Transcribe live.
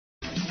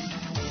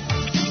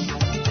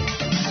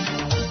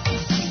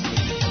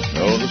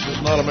this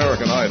is not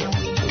American Idol.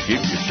 So keep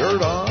your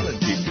shirt on and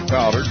keep your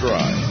powder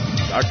dry.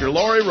 Dr.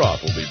 Lori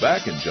Roth will be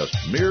back in just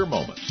mere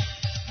moments.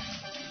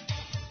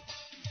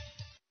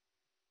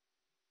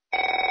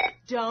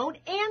 Don't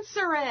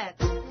answer it.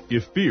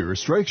 If fear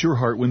strikes your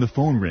heart when the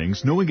phone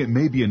rings, knowing it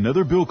may be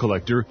another bill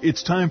collector,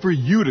 it's time for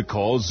you to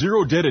call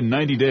Zero Debt in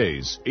 90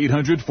 days.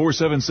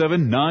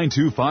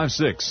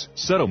 800-477-9256.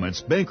 Settlements,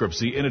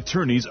 bankruptcy, and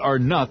attorneys are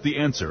not the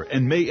answer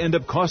and may end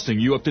up costing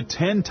you up to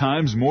 10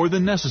 times more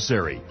than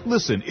necessary.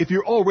 Listen, if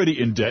you're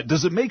already in debt,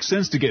 does it make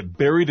sense to get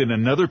buried in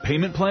another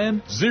payment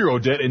plan? Zero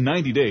Debt in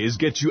 90 days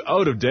gets you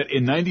out of debt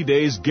in 90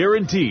 days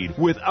guaranteed,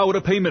 without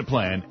a payment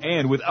plan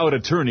and without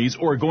attorneys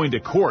or going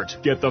to court.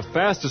 Get the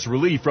fastest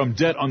relief from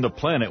debt on the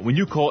planet when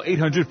you call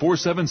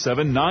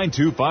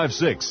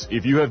 800-477-9256.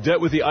 If you have debt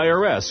with the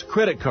IRS,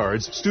 credit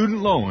cards, student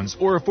loans,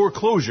 or a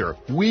foreclosure,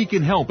 we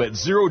can help at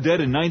Zero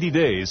Debt in 90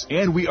 days,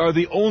 and we are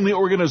the only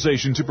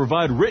organization to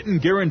provide written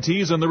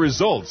guarantees on the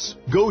results.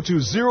 Go to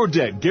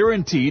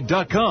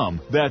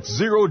ZeroDebtGuaranteed.com. That's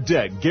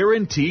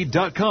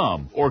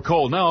ZeroDebtGuaranteed.com. Or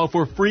call now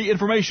for free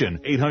information.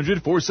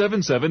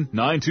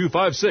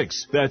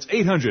 800-477-9256. That's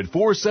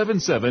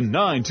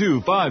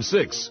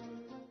 800-477-9256.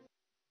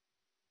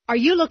 Are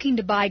you looking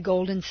to buy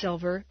gold and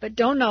silver, but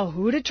don't know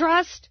who to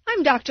trust?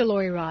 I'm Dr.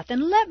 Lori Roth,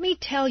 and let me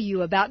tell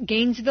you about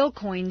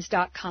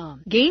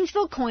GainesvilleCoins.com.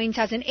 Gainesville Coins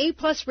has an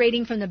A-plus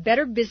rating from the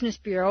Better Business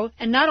Bureau,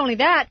 and not only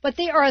that, but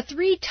they are a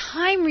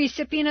 3-time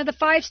recipient of the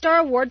 5-star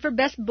award for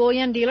Best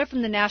Bullion Dealer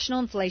from the National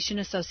Inflation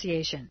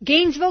Association.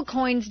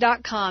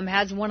 GainesvilleCoins.com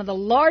has one of the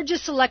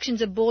largest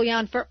selections of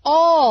bullion for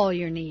all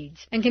your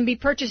needs, and can be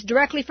purchased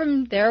directly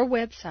from their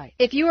website.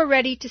 If you are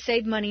ready to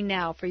save money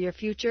now for your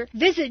future,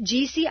 visit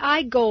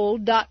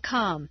GCIGold.com,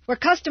 where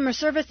customer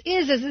service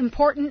is as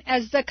important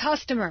as the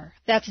customer.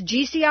 That's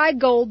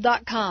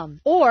GCIGold.com.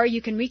 Or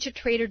you can reach a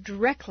trader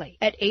directly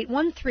at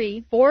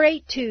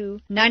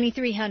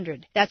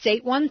 813-482-9300. That's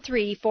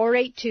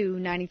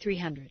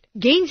 813-482-9300.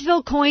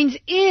 Gainesville Coins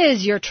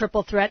is your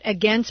triple threat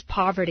against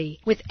poverty,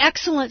 with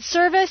excellent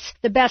service,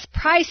 the best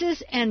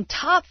prices, and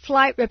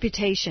top-flight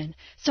reputation.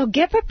 So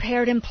get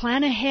prepared and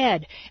plan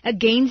ahead at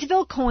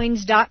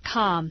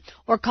GainesvilleCoins.com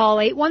or call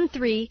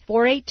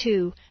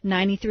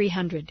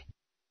 813-482-9300.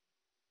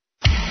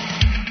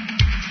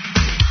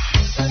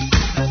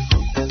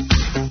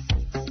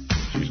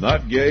 She's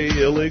not gay,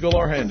 illegal,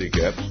 or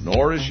handicapped,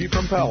 nor is she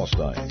from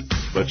Palestine.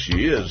 But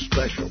she is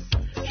special.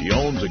 She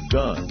owns a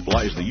gun,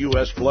 flies the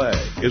U.S. flag,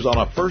 is on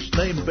a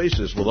first-name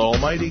basis with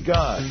Almighty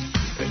God.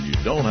 And you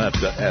don't have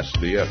to ask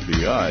the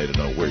FBI to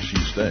know where she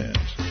stands.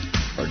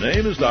 Her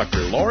name is Dr.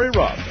 Lori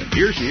Roth, and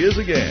here she is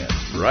again,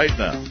 right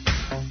now.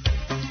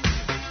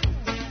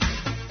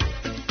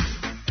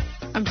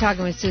 I'm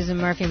talking with Susan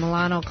Murphy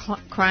Milano,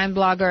 crime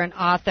blogger and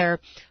author,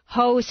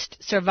 host,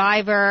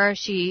 survivor.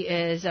 She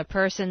is a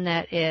person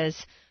that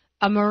is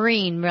a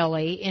Marine,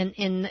 really,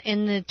 in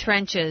the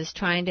trenches,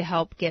 trying to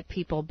help get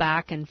people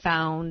back and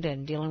found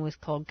and dealing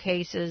with cold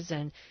cases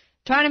and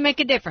trying to make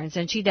a difference,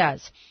 and she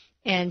does.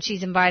 And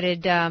she's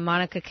invited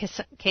Monica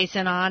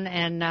Kaysen on,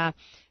 and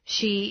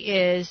she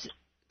is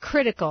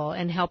critical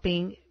in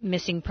helping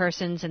missing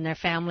persons and their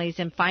families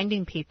and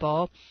finding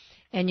people.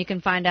 And you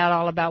can find out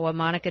all about what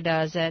Monica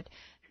does at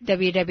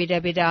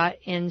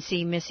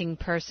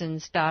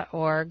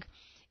www.ncmissingpersons.org.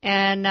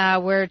 And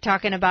we're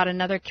talking about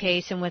another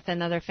case and with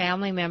another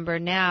family member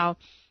now.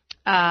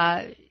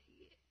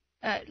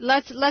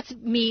 Let's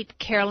meet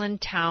Carolyn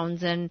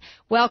Townsend.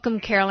 Welcome,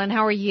 Carolyn.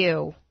 How are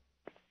you?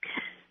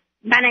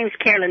 My name's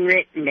Carolyn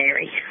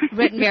Rittenberry.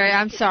 Rittenberry,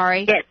 I'm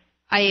sorry. Yes.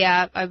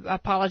 I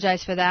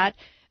apologize for that.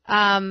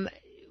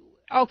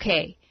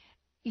 Okay.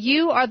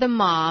 You are the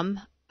mom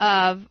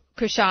of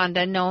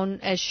Krishonda, known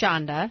as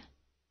Shonda.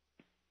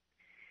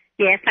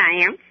 Yes,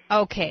 I am.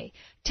 Okay.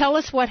 Tell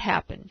us what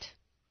happened.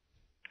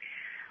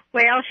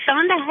 Well,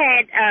 Shonda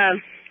had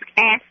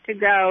asked to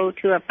go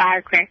to a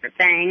firecracker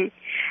thing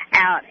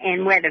out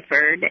in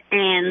Weatherford,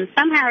 and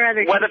somehow or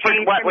other Weatherford, she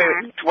changed her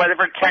mind.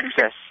 Weatherford,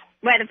 Texas.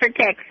 Weatherford,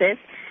 Texas.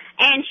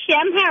 And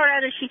somehow or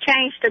other she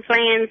changed her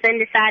plans and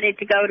decided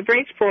to go to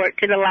Bridgeport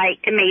to the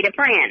lake to meet a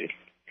friend.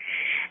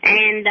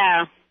 And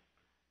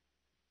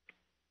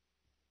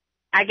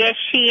I guess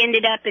she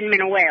ended up in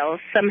Mineral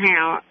Wells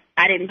somehow.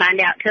 I didn't find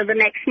out till the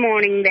next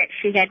morning that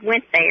she had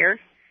went there.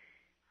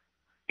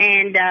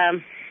 And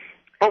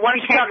well, why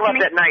don't you talk about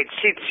that night?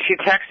 She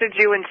texted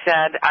you and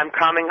said, "I'm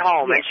coming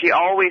home," yes. And she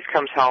always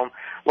comes home.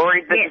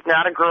 Lori, this is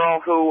not a girl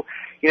who,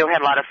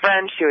 had a lot of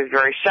friends. She was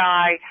very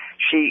shy.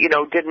 She,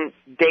 didn't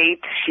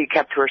date. She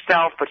kept to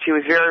herself, but she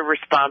was very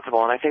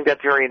responsible, and I think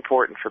that's very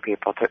important for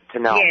people to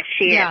know. Yes,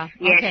 she is. Yeah,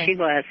 yes, okay. she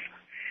was.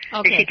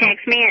 Okay. She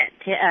texted me at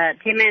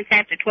 10 minutes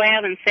after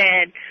 12 and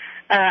said,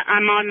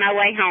 I'm on my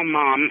way home,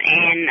 Mom.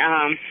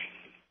 And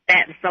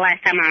that was the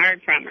last time I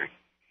heard from her.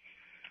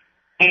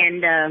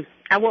 And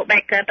I woke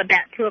back up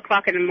about 2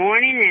 o'clock in the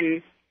morning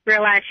and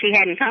realized she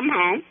hadn't come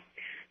home.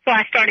 So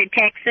I started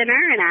texting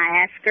her, and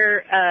I asked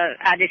her,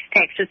 I just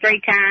texted her 3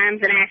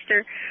 times and asked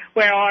her,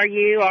 where are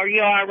you? Are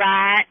you all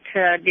right?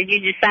 Did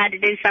you decide to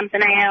do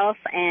something else?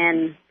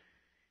 And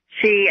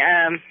she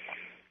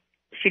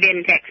she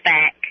didn't text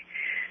back.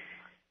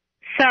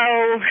 So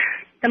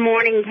the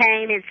morning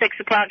came at 6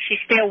 o'clock. She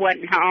still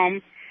wasn't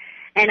home.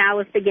 And I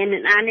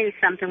knew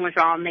something was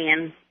wrong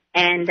then.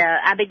 And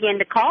I began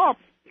to call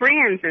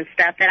friends and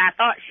stuff that I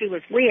thought she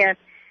was with.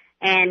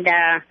 And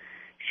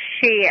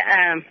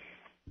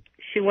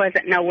she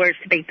wasn't nowhere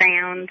to be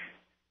found.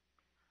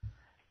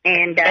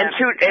 And 2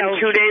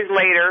 days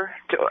later,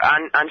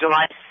 on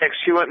July 6th,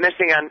 she went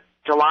missing on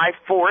July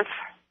 4th,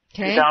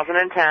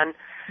 2010.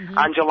 Mm-hmm.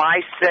 On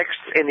July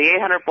 6th, in the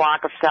 800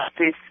 block of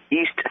Southeast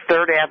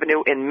 3rd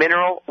Avenue in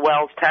Mineral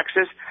Wells,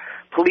 Texas,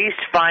 police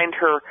find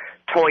her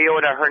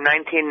Toyota, her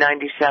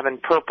 1997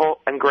 purple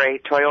and gray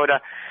Toyota.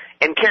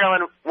 And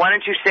Carolyn, why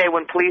don't you say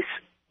when police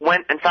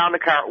went and found the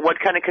car, what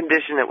kind of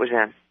condition it was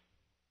in?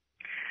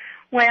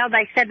 Well,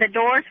 they said the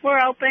doors were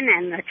open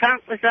and the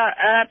trunk was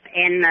up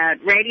and the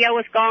radio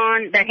was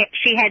gone.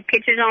 She had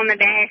pictures on the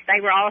dash.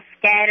 They were all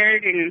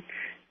scattered and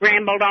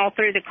rambled all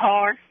through the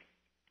car.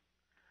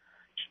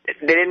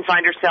 They didn't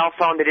find her cell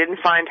phone. They didn't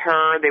find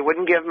her. They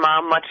wouldn't give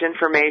Mom much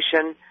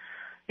information.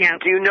 Yeah.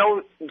 Do you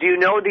know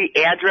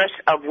the address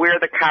of where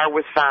the car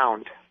was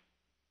found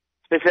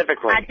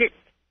specifically?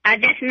 I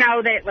just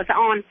know that it was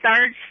on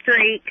 3rd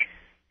Street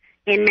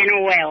in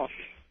Mineral Wells.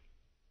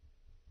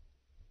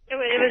 It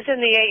was in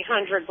the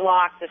 800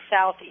 block, the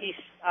southeast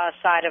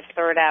side of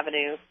 3rd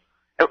Avenue.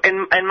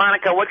 And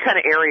Monica, what kind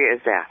of area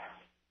is that?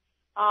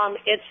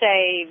 It's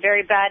a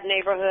very bad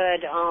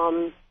neighborhood,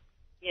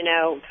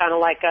 kind of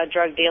like a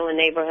drug dealing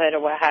neighborhood or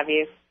what have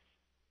you.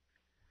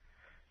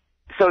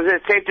 So is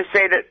it safe to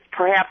say that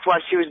perhaps while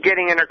she was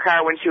getting in her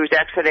car when she was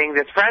exiting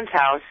this friend's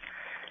house,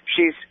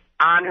 she's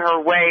on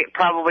her way,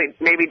 probably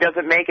maybe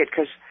doesn't make it,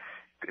 because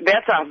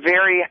that's a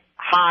very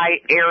high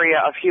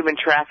area of human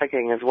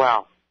trafficking as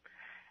well.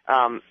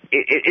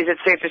 Is it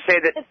safe to say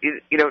that,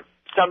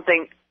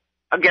 something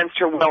against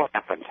her will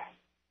happened?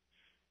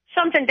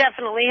 Something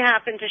definitely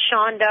happened to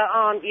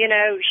Shonda.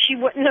 She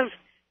wouldn't have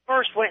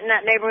first went in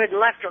that neighborhood and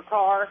left her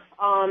car.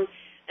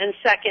 And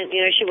second,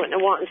 she wouldn't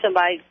have wanted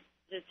somebody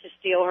to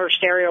steal her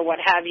stereo or what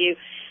have you.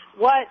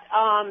 What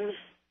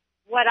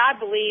I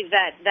believe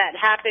that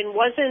happened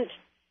wasn't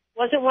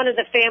one of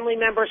the family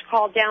members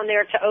called down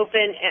there to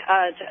open,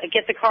 to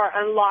get the car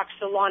unlocked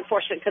so law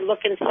enforcement could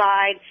look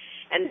inside,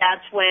 and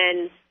that's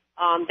when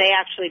they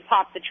actually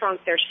popped the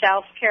trunk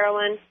themselves,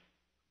 Carolyn?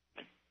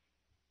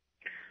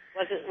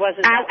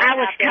 Wasn't that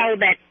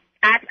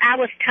I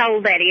was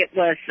told that it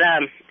was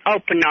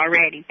open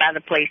already by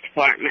the police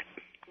department.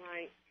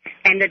 Right.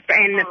 And the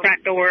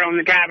front door on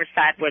the driver's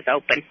side was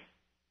open.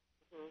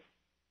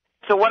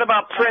 So what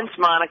about prints,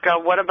 Monica?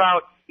 What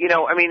about,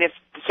 if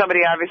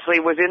somebody obviously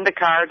was in the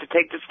car to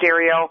take the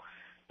stereo,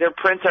 their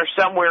prints are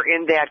somewhere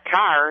in that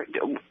car,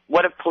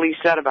 what have police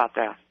said about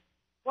that?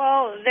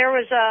 Well, there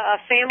was a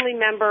family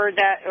member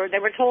or they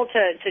were told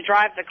to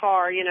drive the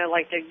car,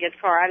 like to get the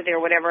car out of there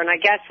or whatever, and I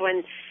guess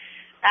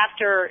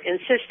after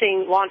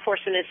law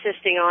enforcement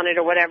insisting on it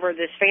or whatever,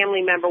 this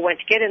family member went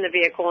to get in the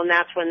vehicle, and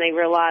that's when they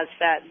realized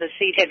that the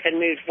seat had been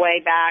moved way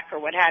back or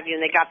what have you,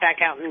 and they got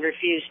back out and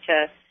refused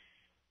to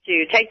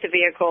take the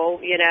vehicle.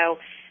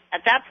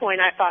 At that point,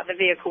 I thought the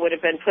vehicle would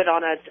have been put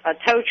on a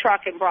tow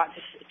truck and brought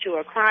to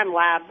a crime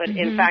lab, but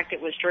in fact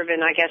it was driven,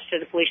 I guess, to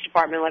the police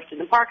department and left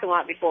in the parking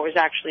lot before it was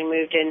actually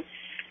moved in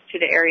to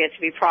the area to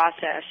be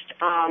processed.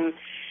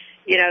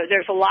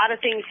 There's a lot of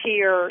things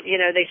here.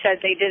 They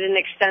said they did an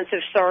extensive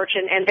search,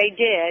 and they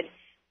did,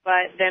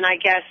 but then I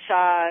guess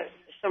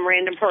some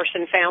random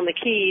person found the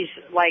keys,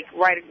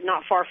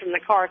 not far from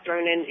the car,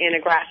 thrown in a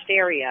grassed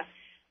area.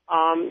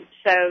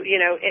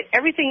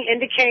 Everything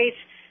indicates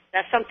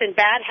that something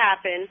bad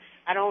happened.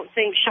 I don't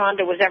think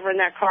Shonda was ever in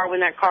that car when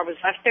that car was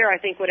left there. I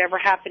think whatever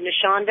happened to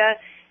Shonda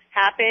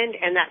happened,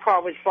 and that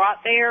car was brought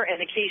there, and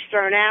the keys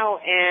thrown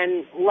out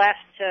and left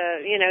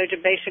to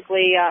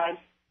basically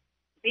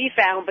be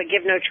found, but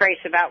give no trace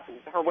about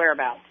her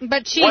whereabouts.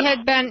 But she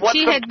had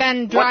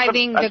been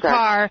driving the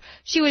car.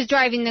 She was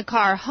driving the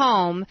car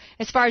home.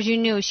 As far as you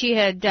knew, she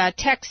had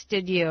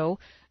texted you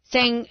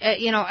saying,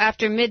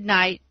 after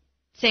midnight,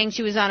 saying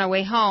she was on her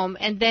way home,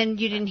 and then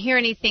you didn't hear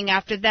anything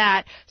after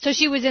that. So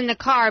she was in the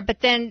car, but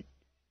then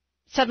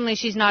suddenly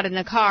she's not in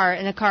the car,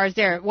 and the car's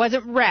there. It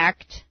wasn't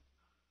wrecked.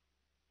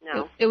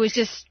 No. It was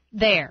just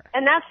there.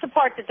 And that's the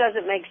part that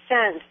doesn't make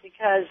sense,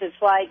 because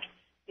it's like,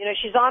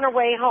 she's on her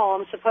way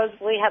home,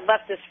 supposedly had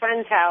left this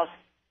friend's house,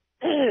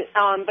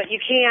 but you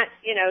can't,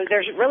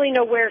 there's really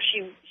nowhere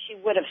she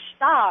would have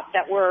stopped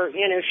that we're,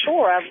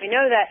 sure of. We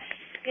know that,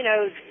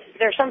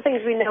 there's some things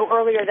we know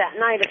earlier that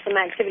night of some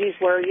activities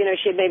where,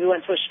 she maybe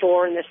went to a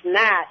store and this and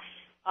that.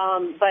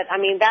 But,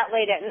 that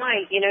late at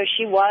night,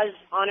 she was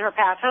on her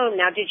path home.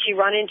 Now, did she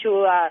run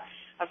into a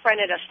friend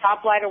at a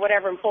stoplight or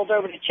whatever and pulled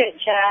over to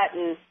chit-chat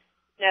and,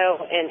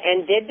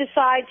 and did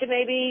decide to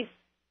maybe,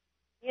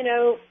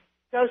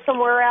 go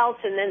somewhere else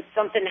and then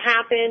something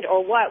happened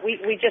or what?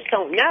 We just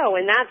don't know,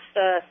 and that's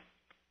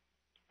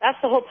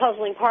the whole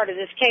puzzling part of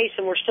this case,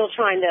 and we're still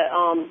trying to,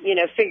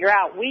 figure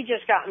out. We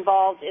just got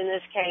involved in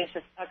this case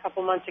a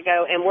couple months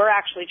ago, and we're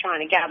actually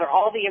trying to gather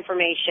all the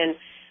information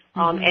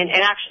and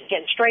actually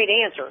get straight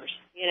answers.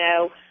 You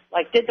know,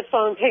 like, did the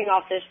phone ping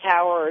off this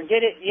tower, or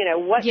did it, you know,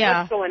 what's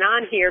going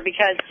on here?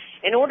 Because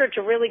in order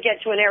to really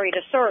get to an area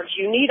to search,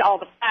 you need all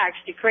the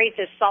facts to create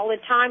this solid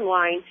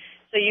timeline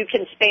so you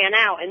can span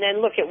out and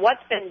then look at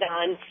what's been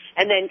done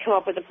and then come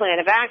up with a plan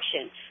of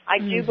action. I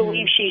do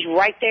believe she's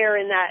right there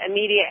in that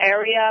immediate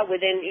area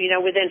within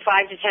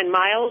 5 to 10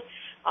 miles.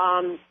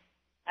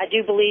 I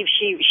do believe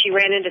she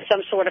ran into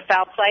some sort of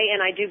foul play,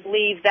 and I do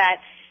believe that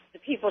the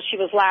people she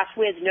was last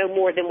with know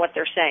more than what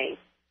they're saying.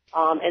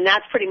 And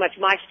that's pretty much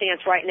my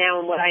stance right now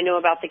and what I know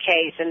about the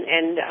case.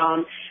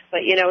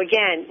 But, you know,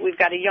 again, we've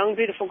got a young,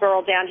 beautiful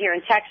girl down here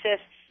in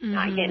Texas,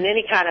 not getting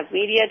any kind of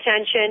media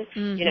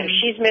attention. You know,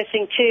 she's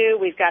missing too.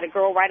 We've got a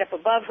girl right up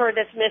above her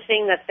that's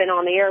missing, that's been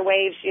on the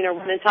airwaves, you know,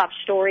 running top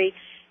story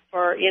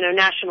for, you know,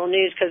 national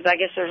news because I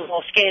guess there's a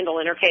little scandal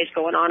in her case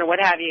going on or what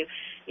have you.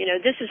 You know,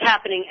 this is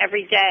happening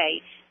every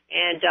day.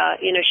 And,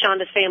 you know,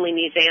 Shonda's family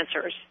needs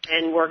answers.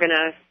 And we're going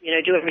to, you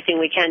know, do everything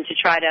we can to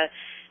try to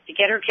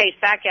get her case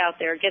back out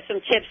there, get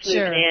some tips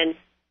moving in,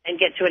 and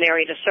get to an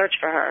area to search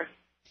for her.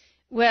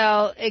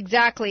 Well,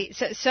 exactly.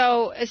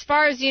 So as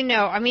far as you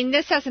know, I mean,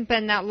 this hasn't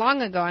been that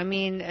long ago. I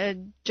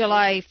mean,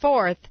 July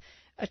 4th,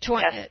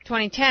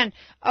 2010.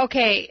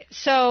 Okay,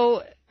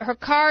 so her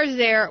car's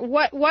there.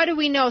 What do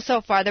we know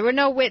so far? There were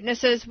no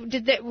witnesses.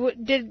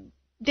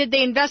 Did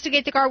they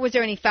investigate the car? Was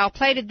there any foul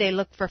play? Did they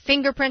look for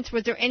fingerprints?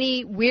 Was there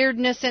any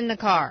weirdness in the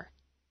car?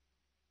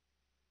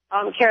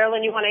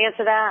 Carolyn, you want to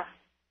answer that?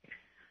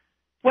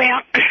 Well,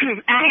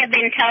 I have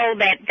been told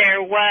that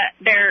there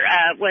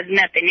was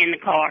nothing in the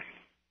car.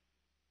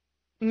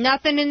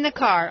 Nothing in the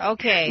car,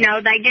 okay. No,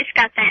 they just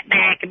got that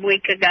back a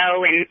week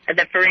ago, and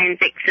the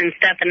forensics and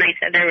stuff, and they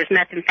said there was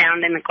nothing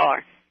found in the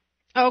car.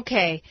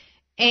 Okay.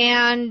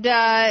 And,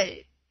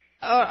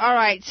 all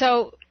right,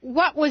 so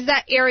what was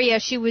that area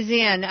she was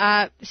in?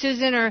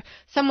 Susan or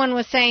someone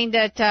was saying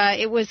that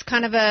it was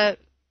kind of a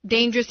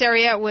dangerous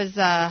area. It was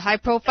high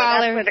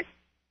profile. So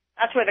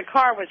that's where the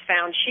car was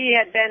found. She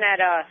had been at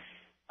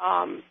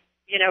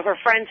you know, her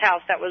friend's house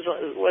that was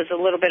a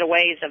little bit a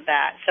ways of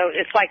that. So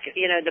it's like,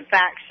 you know, the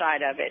back side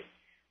of it.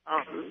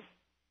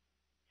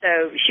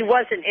 So she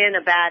wasn't in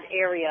a bad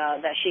area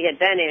that she had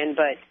been in,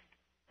 but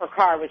her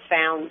car was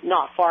found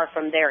not far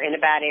from there in a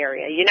bad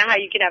area. You know how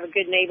you can have a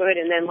good neighborhood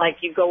and then,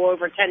 like, you go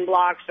over 10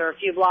 blocks or a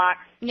few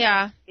blocks?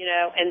 Yeah. You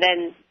know, and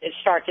then it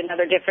starts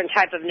another different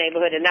type of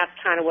neighborhood, and that's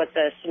kind of what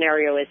the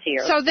scenario is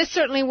here. So this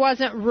certainly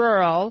wasn't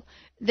rural.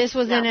 This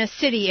was in a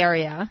city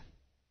area.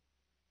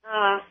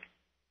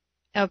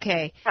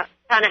 Okay.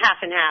 Kind of half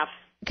and half.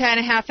 Kind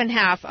of half and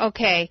half.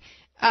 Okay.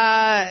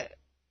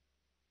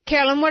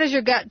 Carolyn, what does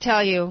your gut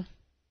tell you?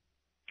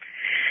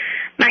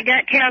 My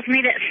gut tells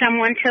me that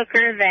someone took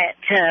her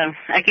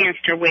against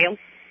her will.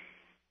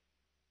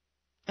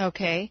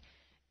 Okay.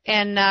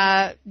 And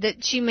that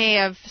she may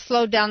have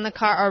slowed down the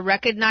car or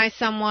recognized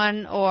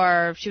someone,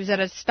 or if she was at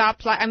a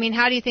stoplight. I mean,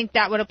 how do you think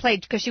that would have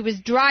played? Because she was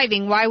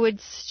driving. Why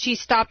would she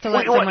stop to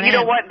let someone in? You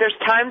know what? There's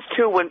times,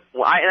 too, and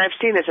I've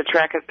seen this at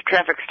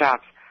traffic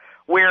stops,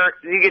 where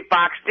you get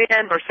boxed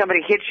in or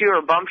somebody hits you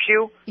or bumps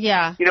you.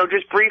 Yeah. You know,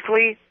 just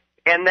briefly,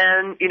 and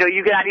then, you know,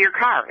 you get out of your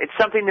car. It's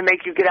something to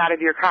make you get out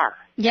of your car.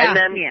 Yeah. And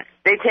then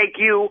they take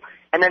you,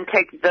 and then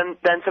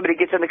somebody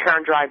gets in the car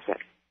and drives it.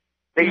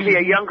 They see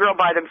a young girl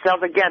by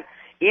themselves. Again,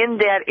 in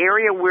that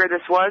area where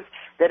this was,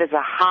 that is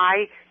a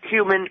high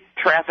human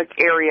traffic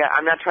area.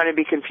 I'm not trying to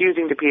be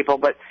confusing to people,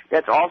 but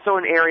that's also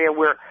an area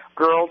where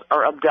girls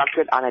are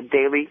abducted on a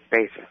daily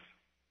basis.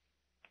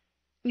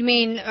 You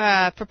mean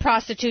for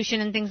prostitution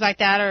and things like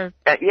that, or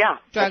yeah,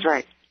 drugs? That's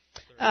right.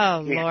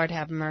 Oh, yeah. Lord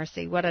have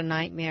mercy. What a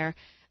nightmare.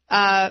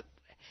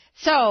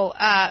 So,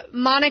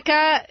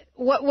 Monica,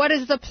 what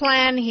is the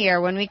plan here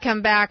when we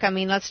come back? I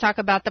mean, let's talk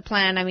about the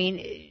plan. I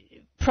mean,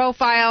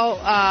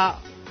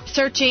 profile,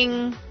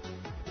 searching.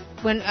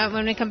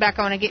 When we come back,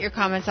 I want to get your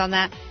comments on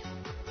that.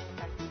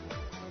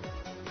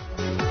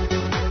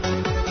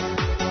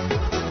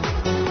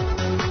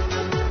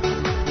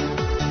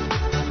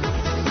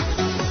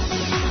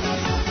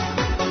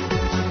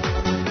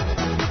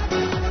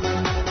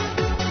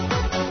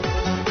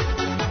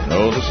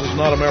 No, this is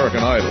not American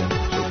Idol,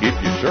 so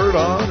keep your shirt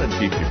on and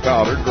keep your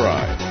powder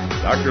dry.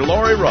 Dr.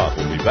 Lori Roth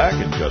will be back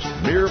in just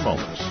mere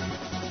moments.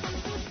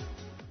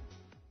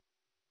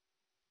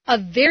 A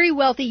very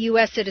wealthy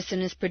U.S.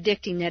 citizen is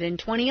predicting that in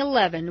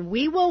 2011,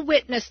 we will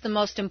witness the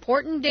most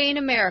important day in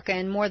America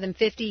in more than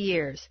 50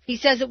 years. He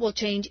says it will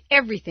change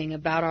everything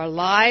about our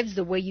lives,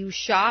 the way you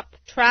shop,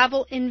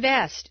 travel,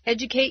 invest,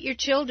 educate your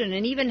children,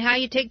 and even how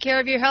you take care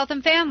of your health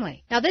and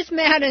family. Now, this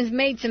man has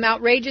made some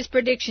outrageous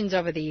predictions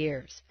over the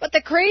years. But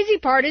the crazy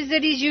part is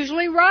that he's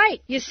usually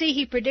right. You see,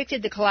 he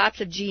predicted the collapse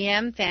of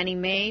GM, Fannie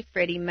Mae,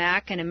 Freddie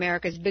Mac, and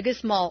America's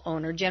biggest mall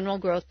owner, General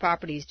Growth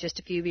Properties, just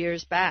a few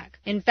years back.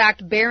 In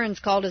fact, Barron's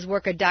called his does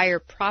work a dire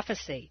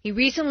prophecy. He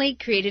recently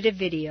created a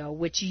video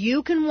which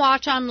you can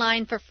watch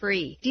online for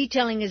free,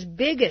 detailing his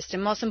biggest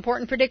and most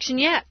important prediction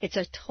yet. It's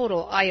a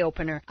total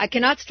eye-opener. I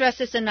cannot stress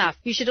this enough.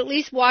 You should at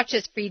least watch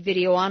this free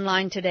video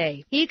online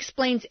today. He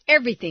explains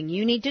everything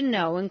you need to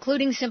know,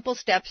 including simple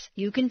steps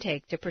you can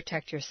take to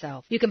protect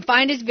yourself. You can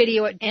find his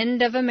video at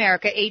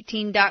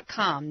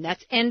endofamerica18.com.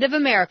 That's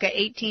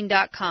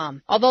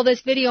endofamerica18.com. Although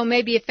this video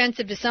may be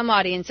offensive to some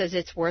audiences,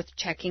 it's worth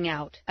checking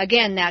out.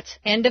 Again, that's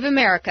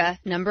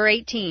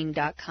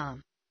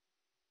endofamerica18.com.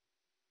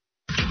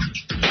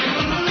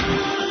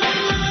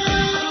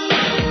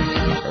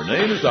 Her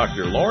name is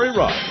Dr. Lori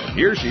Roth, and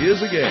here she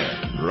is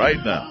again, right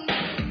now.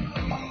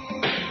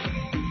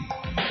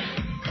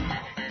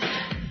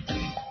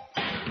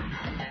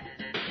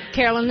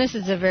 Carolyn, this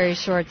is a very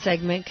short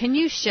segment. Can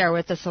you share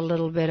with us a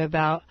little bit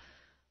about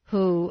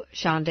who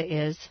Shonda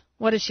is?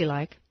 What is she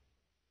like?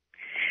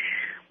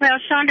 Well,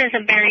 Shonda's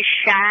a very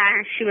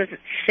she was a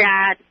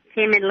shy,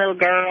 timid little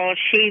girl.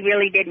 She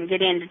really didn't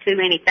get into too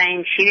many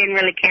things. She didn't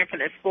really care for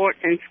the sports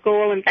in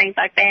school and things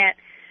like that.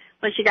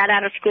 When she got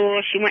out of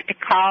school, she went to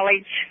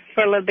college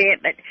for a little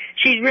bit, but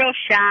she's real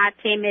shy,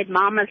 timid,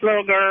 mama's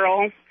little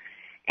girl.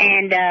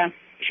 And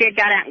she had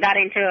got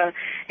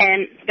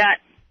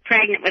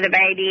pregnant with a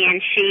baby,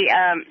 and she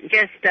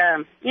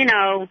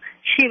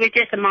she was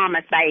just a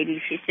mama's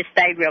baby. She just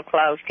stayed real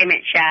close,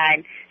 timid, shy.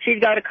 And she'd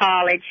go to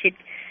college, she'd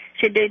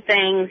do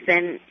things,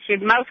 and she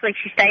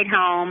stayed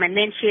home, and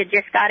then she had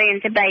just got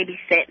into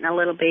babysitting a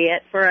little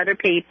bit for other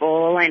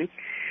people, and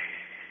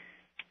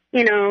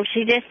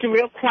she's just a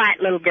real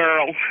quiet little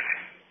girl.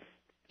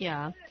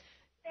 Yeah.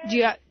 Do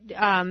you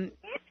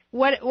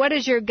what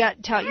does your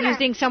gut tell you?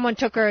 Think someone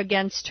took her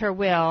against her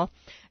will?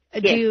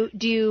 Yes.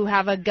 Do you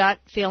have a gut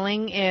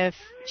feeling if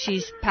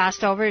she's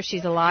passed over, if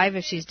she's alive,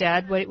 if she's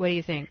dead? What do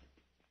you think?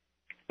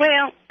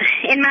 Well,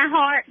 in my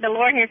heart, the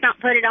Lord has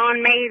not put it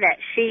on me that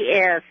she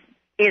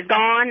is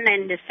gone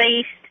and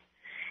deceased,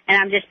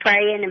 and I'm just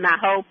praying, and my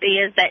hope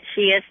is that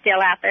she is still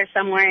out there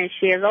somewhere and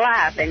she is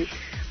alive, and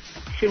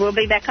she will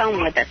be back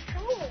home with us.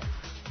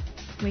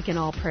 We can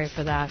all pray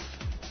for that.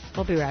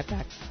 We'll be right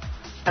back.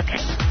 Okay.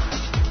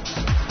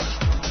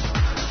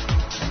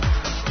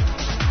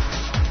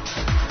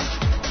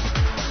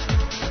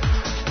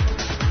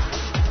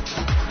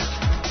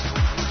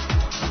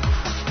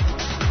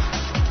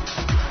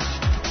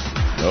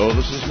 No,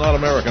 this is not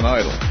American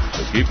Idol,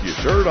 so keep your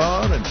shirt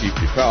on and keep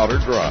your powder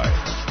dry.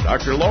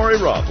 Dr. Lori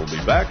Roth will be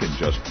back in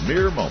just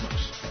mere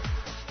moments.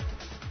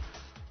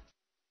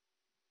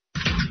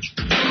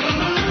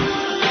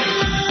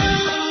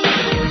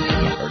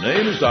 Her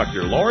name is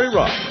Dr. Lori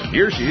Roth, and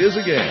here she is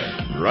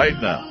again, right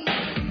now.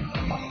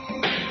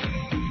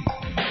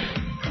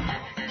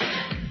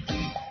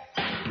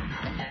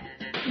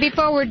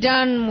 Before we're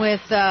done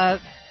with our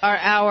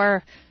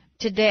hour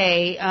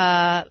today,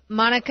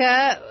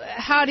 Monica,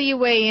 how do you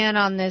weigh in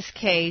on this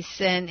case,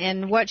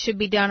 and what should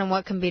be done and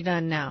what can be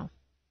done now?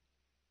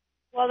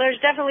 Well, there's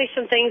definitely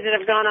some things that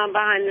have gone on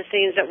behind the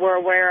scenes that we're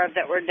aware of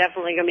that we're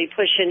definitely going to be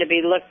pushing to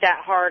be looked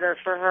at harder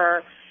for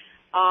her.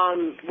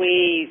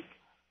 We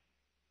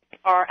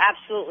are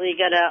absolutely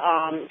going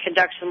to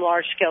conduct some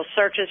large-scale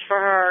searches for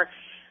her.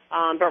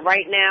 But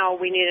right now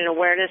we need an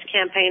awareness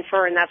campaign for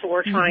her, and that's what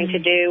we're trying to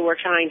do.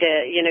 We're trying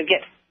to,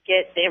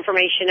 get the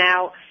information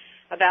out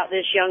about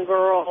this young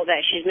girl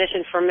that she's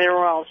missing from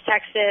Mineral Wells,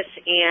 Texas,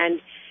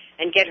 and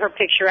get her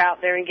picture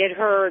out there and get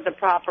her the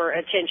proper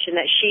attention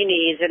that she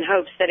needs, in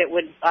hopes that it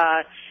would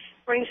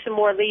bring some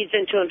more leads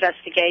into the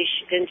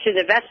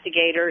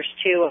investigators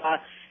to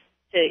help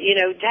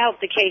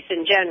the case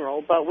in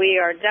general. But we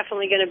are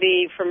definitely going to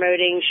be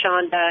promoting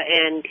Shonda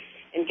and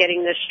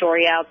getting this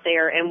story out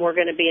there, and we're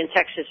going to be in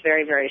Texas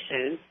very, very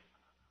soon.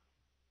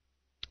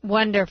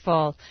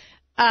 Wonderful.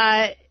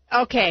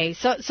 Okay,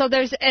 so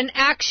there's an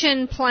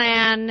action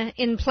plan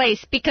in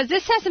place, because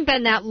this hasn't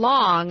been that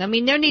long. I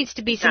mean, there needs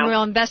to be some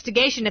real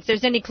investigation. If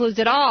there's any clues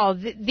at all,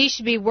 these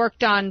should be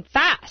worked on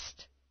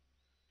fast.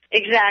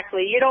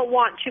 Exactly. You don't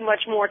want too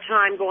much more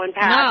time going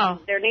past. No.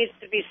 There needs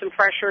to be some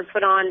pressure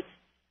put on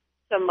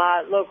some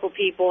local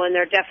people, and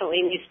there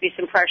definitely needs to be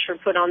some pressure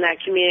put on that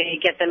community,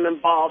 get them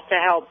involved to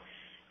help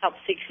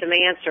seek some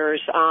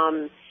answers.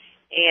 Her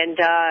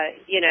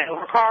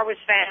car was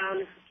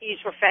found,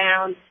 keys were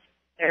found.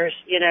 There's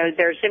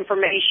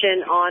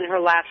information on her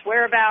last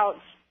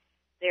whereabouts.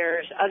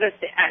 There's other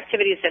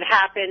activities that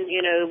happened,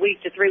 a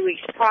week to 3 weeks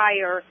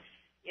prior.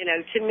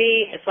 To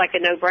me, it's like a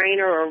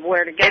no-brainer or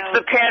where to go. It's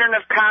the pattern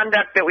of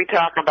conduct that we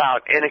talk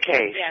about in a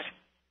case.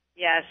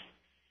 Yes.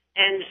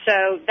 And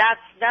so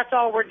that's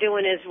all we're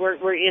doing is we're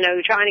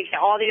trying to get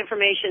all the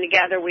information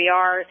together.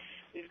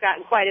 We've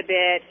gotten quite a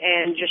bit,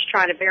 and just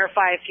trying to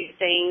verify a few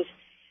things.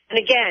 And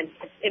again,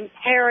 it's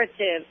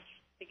imperative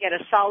to get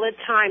a solid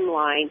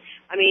timeline.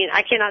 I mean,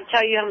 I cannot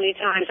tell you how many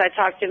times I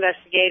talk to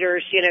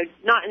investigators,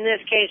 not in this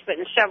case, but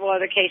in several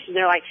other cases, and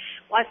they're like,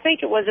 well, I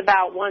think it was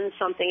about 1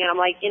 something. And I'm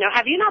like,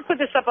 have you not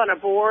put this up on a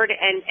board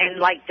and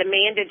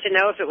demanded to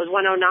know if it was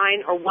 109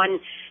 or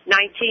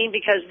 119?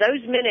 Because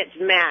those minutes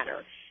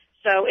matter.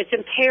 So it's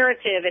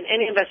imperative in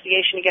any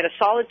investigation to get a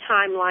solid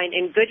timeline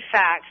and good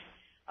facts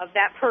of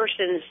that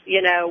person's,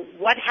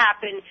 what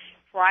happened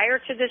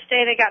prior to this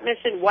day they got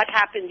missing, what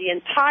happened the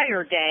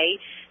entire day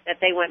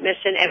that they went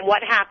missing, and what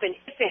happened,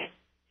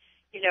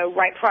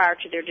 right prior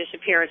to their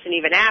disappearance and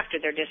even after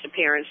their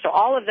disappearance. So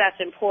all of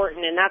that's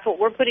important, and that's what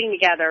we're putting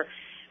together.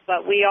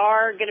 But we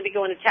are going to be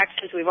going to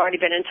Texas. We've already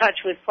been in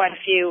touch with quite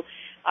a few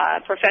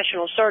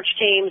professional search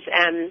teams,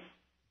 and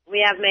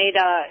we have made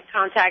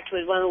contact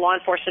with one of the law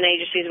enforcement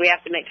agencies. We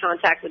have to make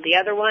contact with the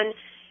other one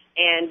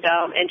and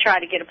try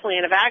to get a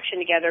plan of action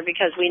together,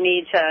 because we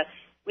need to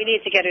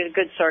get a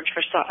good search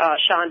for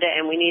Shonda,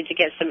 and we need to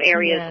get some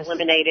areas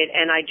eliminated.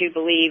 And I do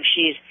believe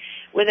she's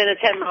within a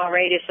 10-mile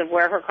radius of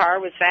where her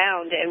car was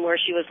found and where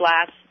she was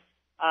last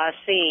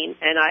seen.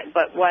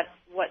 But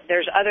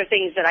there's other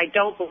things that I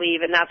don't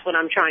believe, and that's what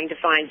I'm trying to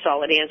find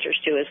solid answers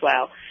to as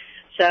well.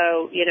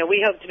 So,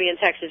 we hope to be in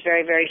Texas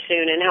very, very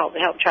soon and help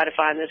try to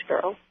find this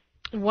girl.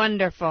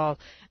 Wonderful.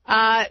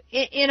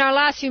 In our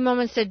last few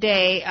moments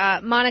today,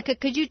 Monica,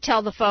 could you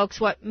tell the folks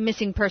what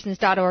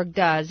missingpersons.org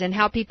does and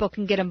how people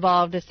can get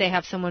involved if they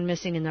have someone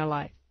missing in their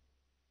life?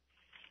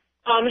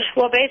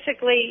 Well,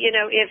 basically,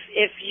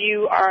 if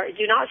you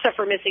do not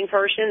suffer missing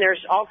person,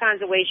 there's all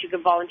kinds of ways you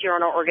can volunteer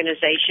on our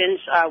organization's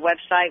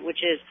website,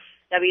 which is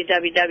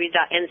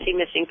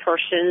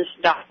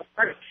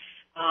www.ncmissingpersons.org.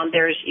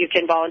 You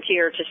can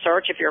volunteer to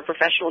search if you're a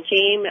professional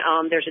team.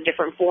 There's a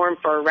different form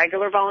for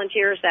regular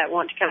volunteers that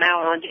want to come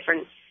out on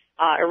different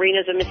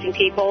arenas of missing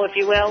people, if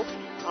you will.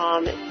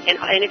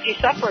 And if you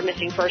suffer a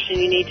missing person,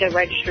 you need to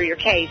register your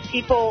case.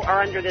 People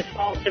are under this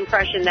false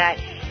impression that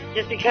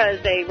just because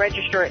they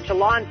register it to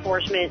law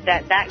enforcement,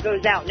 that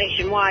goes out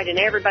nationwide and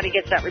everybody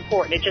gets that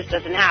report, and it just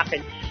doesn't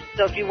happen.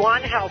 So if you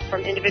want help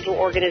from individual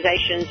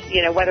organizations,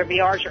 whether it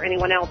be ours or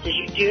anyone else's,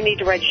 you do need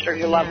to register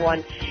your loved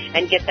one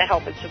and get the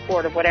help and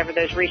support of whatever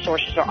those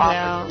resources are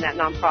offered from that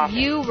nonprofit.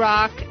 You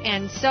rock,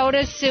 and so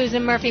does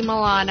Susan Murphy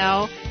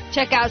Milano.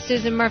 Check out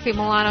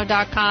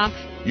SusanMurphyMilano.com.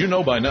 You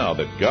know by now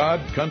that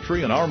God,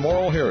 country, and our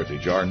moral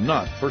heritage are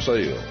not for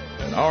sale,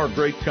 and our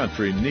great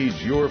country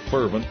needs your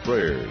fervent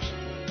prayers.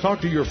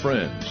 Talk to your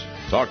friends.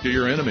 Talk to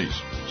your enemies.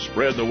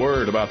 Spread the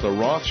word about The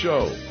Roth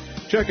Show.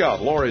 Check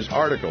out Lori's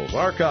articles,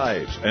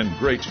 archives, and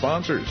great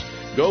sponsors.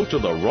 Go to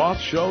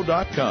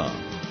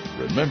therothshow.com.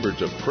 Remember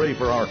to pray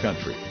for our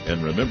country,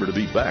 and remember to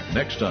be back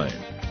next time,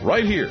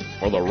 right here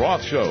for The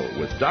Roth Show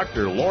with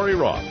Dr. Lori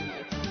Roth.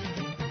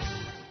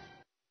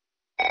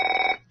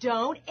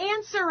 Don't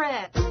answer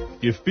it.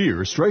 If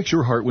fear strikes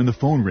your heart when the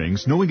phone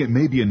rings, knowing it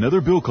may be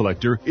another bill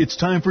collector, it's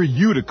time for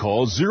you to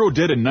call Zero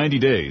Debt in 90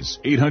 days.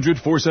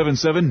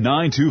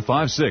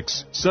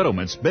 800-477-9256.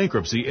 Settlements,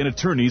 bankruptcy, and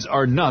attorneys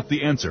are not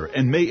the answer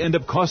and may end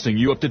up costing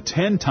you up to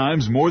 10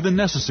 times more than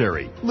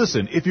necessary.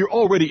 Listen, if you're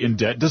already in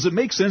debt, does it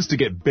make sense to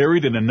get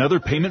buried in another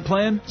payment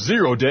plan?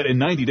 Zero Debt in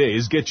 90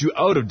 days gets you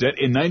out of debt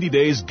in 90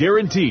 days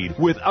guaranteed,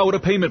 without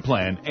a payment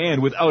plan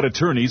and without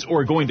attorneys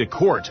or going to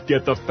court.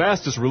 Get the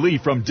fastest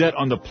relief from debt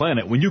on the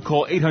planet when you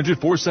call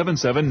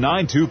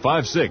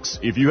 800-477-9256.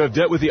 If you have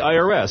debt with the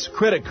IRS,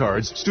 credit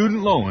cards,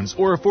 student loans,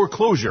 or a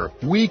foreclosure,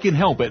 we can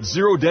help at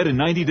Zero Debt in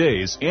 90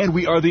 days, and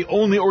we are the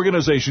only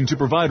organization to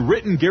provide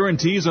written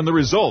guarantees on the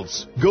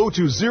results. Go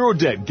to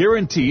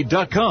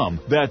ZeroDebtGuaranteed.com.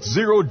 That's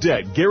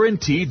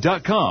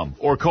ZeroDebtGuaranteed.com.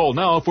 Or call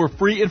now for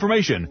free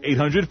information.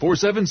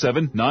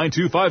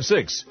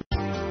 800-477-9256.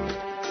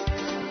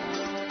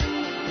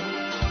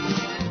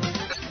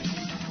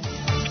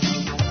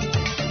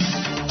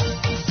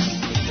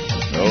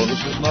 No,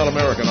 this is not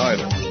American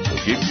Idol. So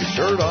keep your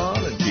shirt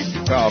on and keep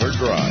your powder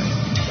dry.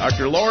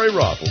 Dr. Lori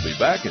Roth will be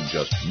back in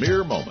just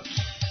mere moments.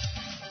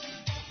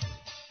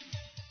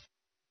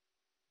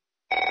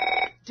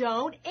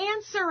 Don't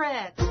answer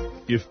it.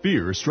 If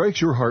fear strikes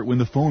your heart when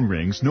the phone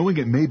rings, knowing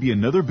it may be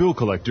another bill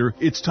collector,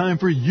 it's time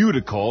for you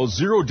to call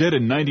Zero Debt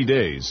in 90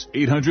 days.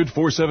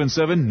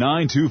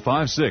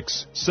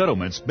 800-477-9256.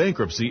 Settlements,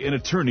 bankruptcy, and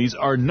attorneys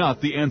are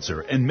not the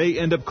answer and may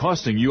end up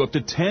costing you up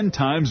to 10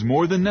 times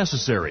more than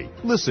necessary.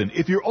 Listen,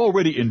 if you're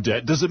already in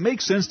debt, does it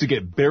make sense to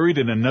get buried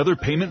in another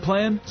payment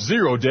plan?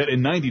 Zero Debt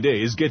in 90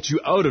 days gets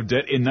you out of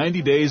debt in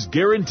 90 days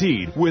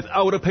guaranteed,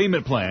 without a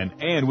payment plan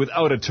and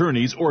without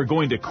attorneys or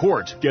going to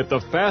court. Get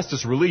the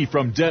fastest relief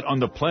from debt on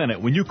the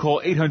planet when you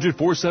call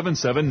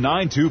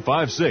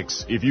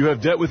 800-477-9256. If you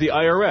have debt with the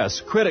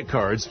IRS, credit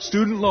cards,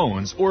 student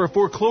loans, or a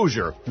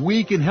foreclosure,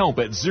 we can help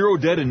at Zero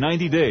Debt in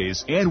 90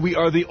 days, and we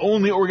are the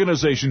only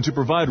organization to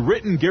provide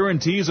written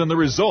guarantees on the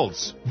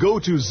results. Go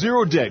to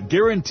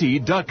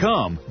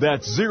ZeroDebtGuaranteed.com.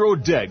 That's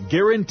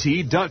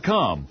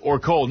ZeroDebtGuaranteed.com. Or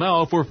call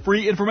now for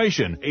free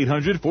information.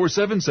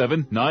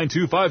 800-477-9256.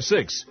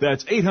 9256.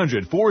 That's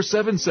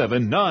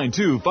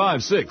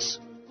 800-477-9256.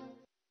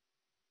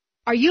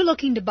 Are you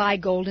looking to buy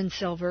gold and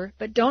silver,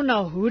 but don't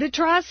know who to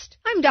trust?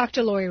 I'm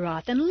Dr. Lori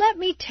Roth, and let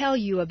me tell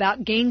you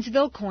about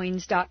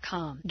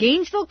GainesvilleCoins.com.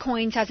 Gainesville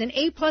Coins has an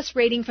A-plus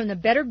rating from the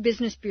Better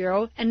Business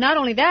Bureau, and not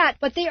only that,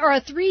 but they are a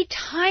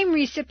 3-time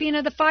recipient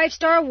of the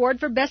 5-star award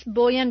for Best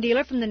Bullion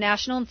Dealer from the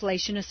National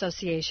Inflation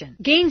Association.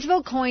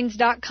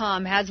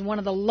 GainesvilleCoins.com has one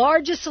of the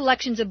largest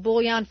selections of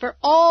bullion for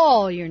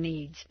all your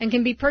needs, and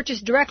can be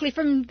purchased directly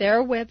from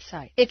their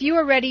website. If you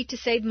are ready to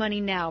save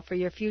money now for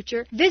your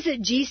future,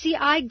 visit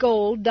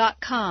GCIGold.com,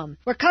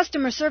 where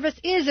customer service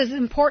is as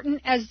important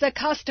as the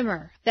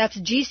customer. That's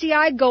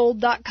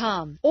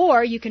GCIGold.com.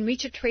 Or you can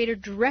reach a trader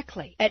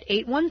directly at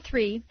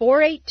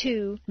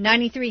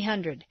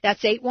 813-482-9300.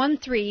 That's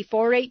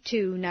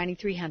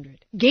 813-482-9300.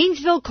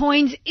 Gainesville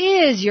Coins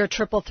is your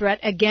triple threat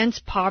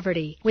against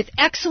poverty, with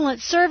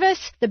excellent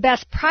service, the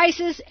best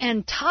prices,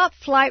 and top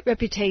flight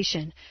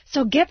reputation.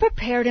 So get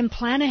prepared and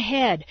plan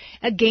ahead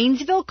at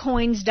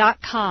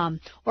GainesvilleCoins.com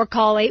or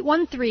call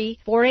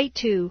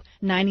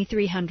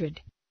 813-482-9300.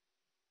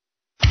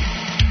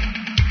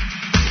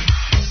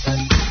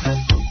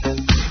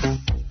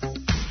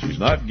 She's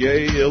not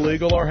gay,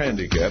 illegal, or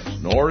handicapped,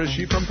 nor is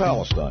she from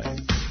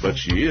Palestine. But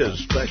she is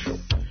special.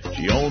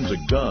 She owns a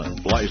gun,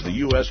 flies the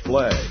U.S.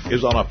 flag,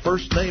 is on a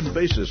first-name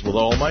basis with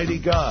Almighty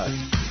God.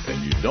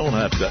 And you don't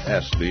have to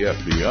ask the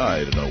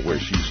FBI to know where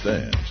she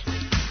stands.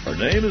 Her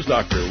name is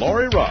Dr.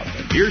 Lori Roth,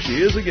 and here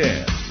she is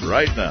again,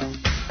 right now.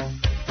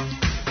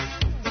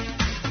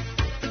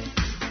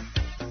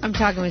 I'm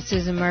talking with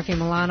Susan Murphy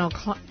Milano,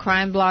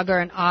 crime blogger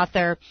and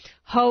author,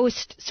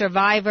 host,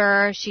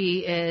 survivor. She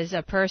is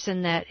a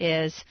person that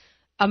is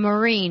a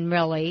Marine,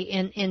 really,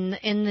 in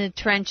the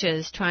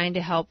trenches, trying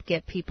to help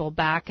get people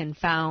back and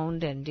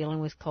found and dealing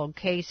with cold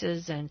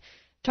cases and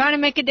trying to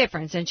make a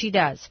difference, and she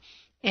does.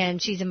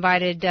 And she's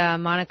invited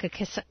Monica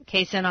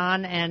Kaysen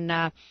on,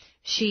 and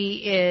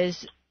she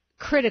is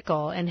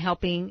critical in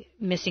helping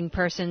missing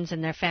persons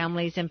and their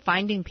families and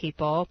finding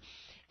people.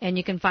 And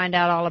you can find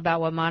out all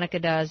about what Monica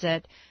does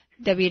at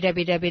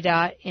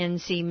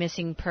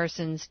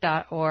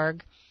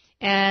www.ncmissingpersons.org.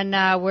 And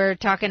we're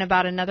talking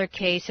about another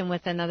case and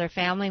with another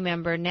family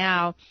member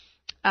now.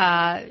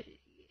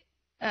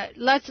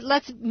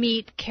 Let's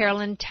meet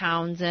Carolyn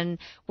Townsend.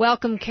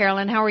 Welcome,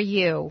 Carolyn. How are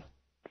you?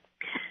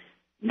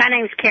 My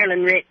name's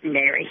Carolyn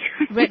Rittenberry.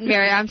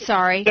 Rittenberry, I'm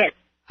sorry. Yes.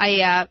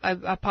 I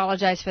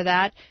apologize for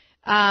that.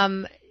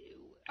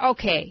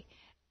 Okay.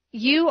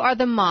 You are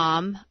the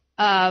mom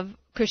of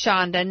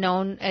Krishonda,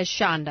 known as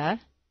Shonda.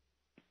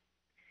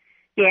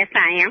 Yes,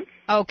 I am.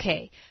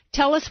 Okay.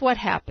 Tell us what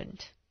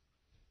happened.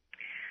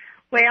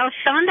 Well,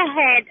 Shonda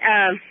had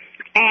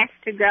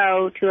asked to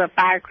go to a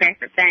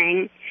firecracker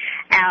thing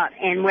out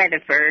in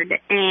Weatherford,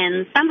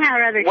 and somehow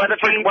or other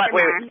Weatherford,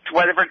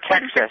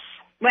 Texas.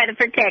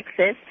 Weatherford,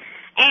 Texas.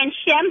 And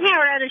somehow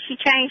or other she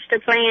changed the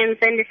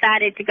plans and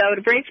decided to go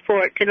to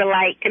Bridgeport to the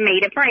lake to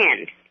meet a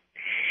friend.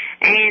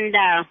 And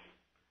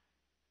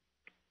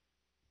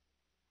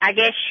I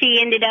guess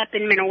she ended up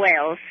in Mineral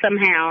Wells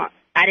somehow.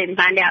 I didn't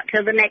find out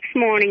till the next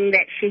morning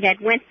that she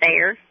had went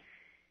there.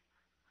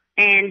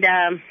 And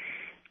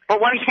well,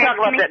 why don't you talk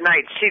about that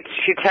night?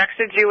 She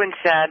texted you and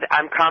said,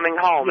 "I'm coming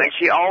home," yes. And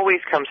she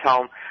always comes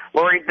home.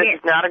 Lori, this yes.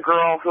 is not a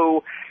girl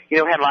who,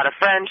 had a lot of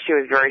friends. She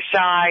was very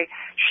shy.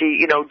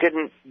 She,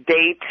 didn't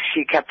date.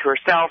 She kept to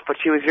herself, but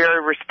she was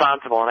very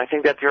responsible, and I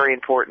think that's very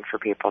important for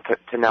people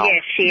to know.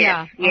 Yes, she is.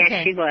 Yeah, yes,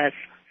 okay. she was.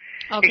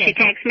 Okay. She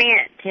texted me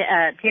at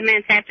 10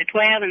 minutes after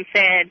 12 and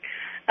said,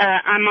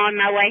 "I'm on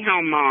my way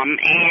home, Mom,"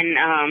 and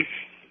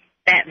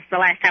that was the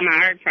last time I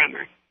heard from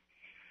her.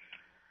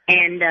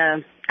 And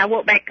I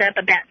woke back up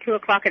about 2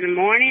 o'clock in the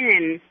morning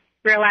and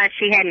realized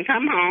she hadn't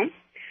come home.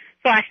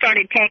 So I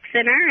started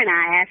texting her, and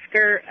I asked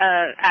her,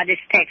 I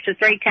just texted her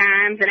 3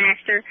 times and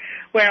asked her,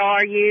 "Where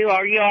are you?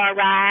 Are you all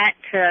right?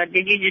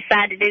 Did you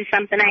decide to do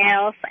something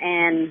else?"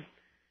 And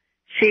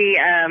she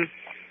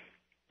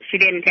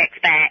didn't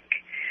text back.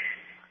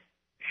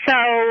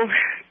 So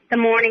the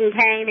morning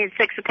came, and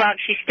 6 o'clock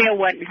she still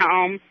wasn't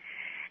home,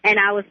 and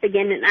I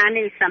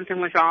knew something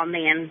was wrong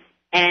then.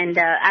 And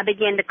I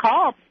began to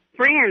call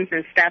friends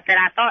and stuff that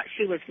I thought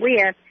she was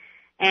with,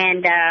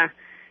 and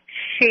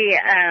she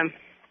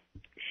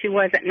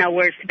wasn't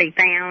nowhere to be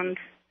found.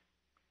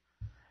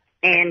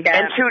 And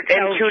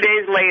 2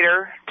 days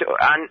later,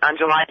 on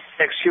July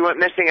 6th, she went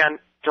missing on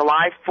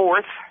July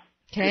 4th,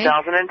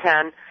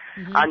 2010.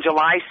 Mm-hmm. On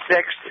July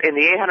 6th, in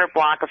the 800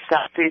 block of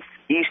Southeast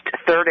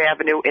 3rd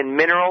Avenue in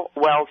Mineral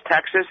Wells,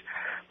 Texas,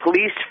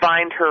 police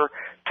find her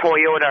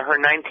Toyota, her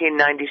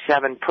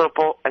 1997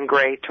 purple and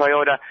gray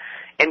Toyota.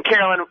 And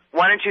Carolyn,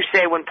 why don't you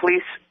say when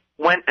police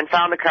went and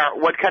found the car,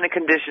 what kind of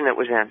condition it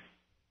was in?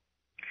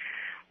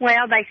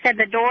 Well, they said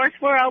the doors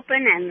were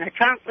open and the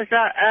trunk was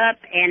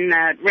up and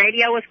the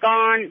radio was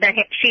gone.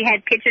 She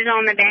had pictures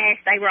on the dash.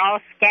 They were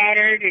all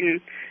scattered and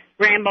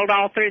rambled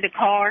all through the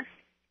car.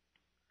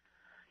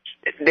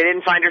 They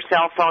didn't find her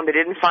cell phone. They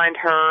didn't find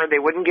her. They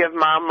wouldn't give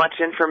Mom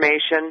much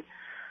information.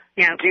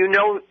 Yeah. Do you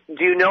know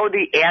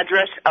the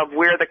address of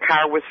where the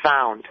car was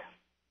found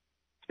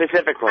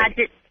specifically?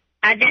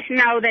 I just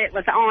know that it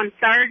was on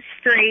 3rd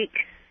Street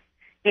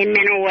in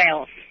Mineral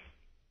Wells.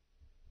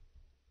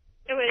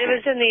 It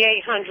was in the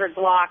 800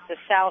 block, the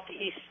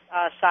southeast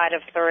side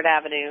of 3rd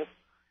Avenue.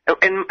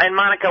 And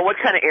Monica, what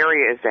kind of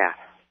area is that?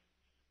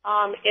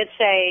 It's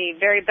a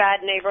very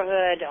bad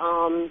neighborhood,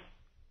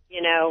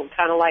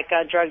 kind of like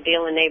a drug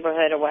dealing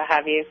neighborhood or what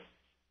have you.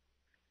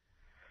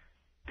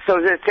 So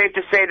is it safe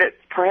to say that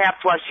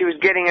perhaps while she was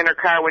getting in her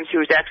car when she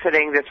was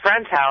exiting this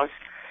friend's house,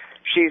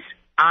 she's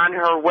on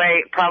her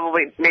way,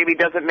 probably maybe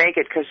doesn't make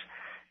it, because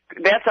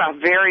that's a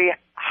very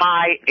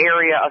high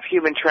area of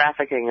human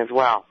trafficking as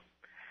well.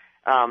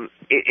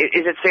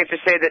 Is it safe to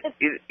say that,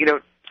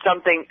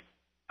 something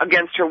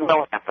against her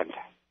will happened?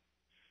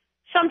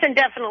 Something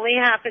definitely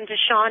happened to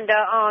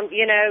Shonda.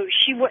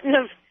 She wouldn't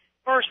have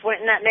first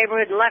went in that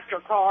neighborhood and left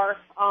her car.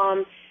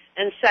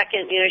 And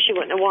second, she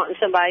wouldn't have wanted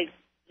somebody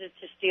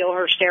to steal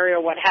her stereo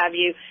or what have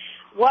you.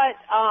 What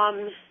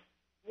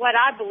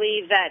I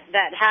believe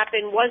that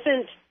happened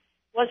wasn't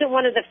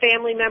one of the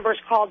family members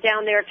called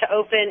down there to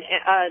open,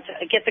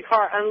 to get the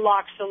car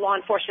unlocked so law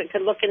enforcement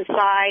could look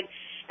inside,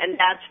 and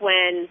that's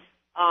when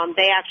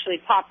they actually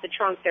popped the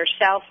trunk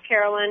themselves,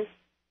 Carolyn?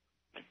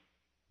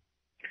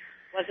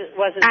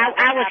 Wasn't that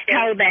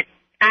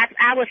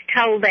I was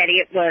told that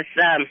it was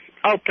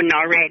open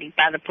already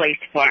by the police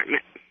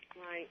department.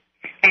 Right.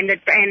 And the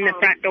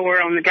front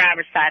door on the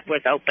driver's side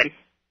was open.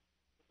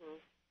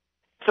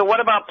 So what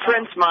about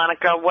prints,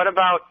 Monica? What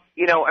about,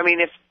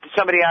 if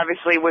somebody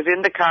obviously was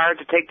in the car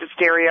to take the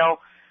stereo,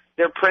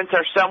 their prints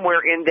are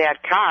somewhere in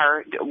that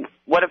car,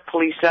 what have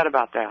police said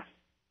about that?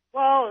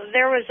 Well,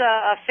 there was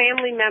a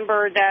family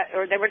member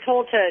or they were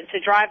told to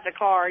drive the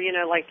car,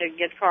 like to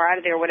get the car out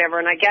of there or whatever,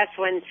 and I guess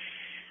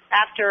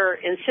after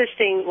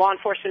law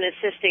enforcement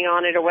insisting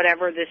on it or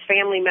whatever, this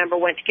family member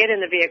went to get in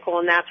the vehicle,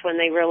 and that's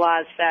when they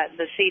realized that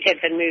the seat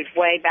had been moved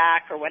way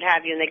back or what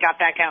have you, and they got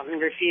back out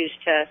and refused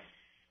to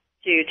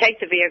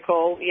take the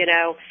vehicle.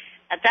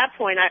 At that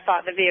point, I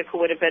thought the vehicle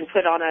would have been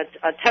put on a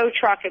tow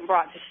truck and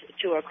brought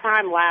to a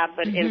crime lab,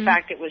 but in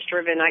fact it was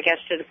driven, I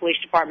guess, to the police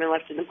department and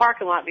left in the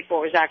parking lot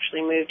before it was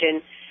actually moved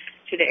in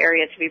to the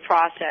area to be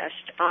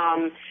processed.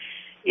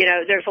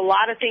 There's a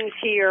lot of things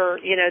here.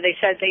 They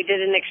said they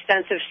did an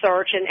extensive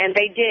search, and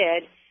they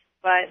did,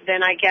 but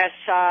then I guess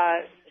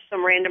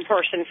some random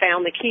person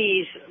found the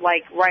keys,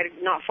 like right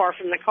not far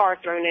from the car,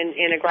 thrown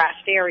in a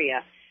grassed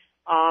area.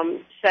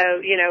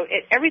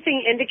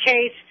 Everything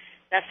indicates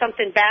that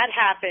something bad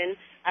happened.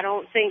 I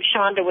don't think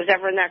Shonda was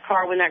ever in that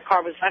car when that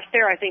car was left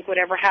there. I think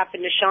whatever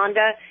happened to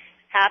Shonda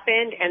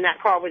happened, and that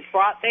car was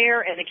brought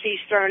there, and the keys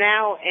thrown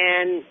out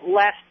and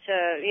left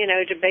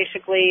to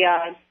basically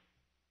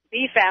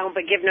be found,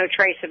 but give no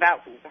trace about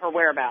her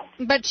whereabouts.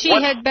 But she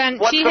had been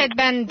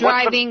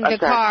driving the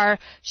car.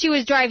 She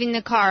was driving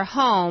the car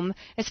home.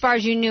 As far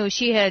as you knew,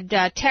 she had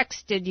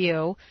texted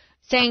you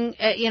saying,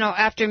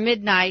 after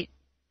midnight,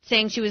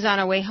 saying she was on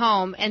her way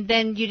home, and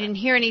then you didn't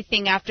hear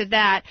anything after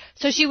that.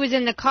 So she was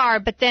in the car,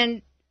 but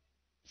then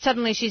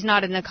suddenly she's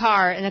not in the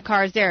car, and the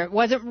car is there. It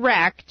wasn't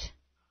wrecked.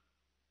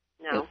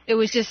 No. It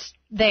was just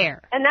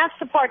there. And that's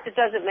the part that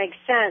doesn't make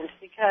sense,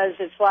 because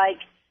it's like,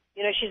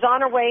 she's on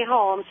her way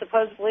home,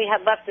 supposedly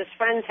had left this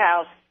friend's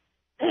house,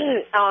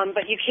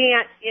 but you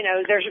can't,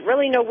 there's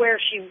really nowhere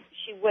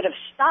she would have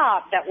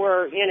stopped that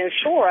we're,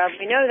 sure of.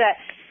 We know that,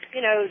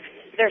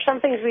 there's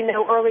some things we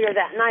know earlier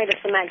that night of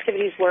some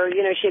activities where,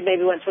 she had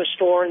maybe went to a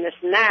store and this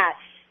and that.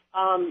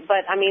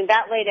 But,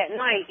 that late at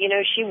night,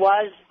 she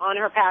was on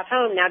her path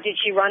home. Now, did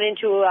she run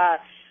into a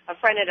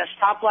friend at a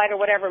stoplight or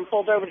whatever and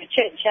pulled over to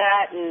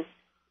chit-chat and,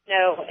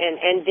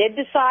 and did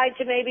decide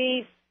to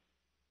maybe,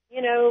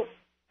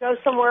 go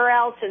somewhere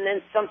else and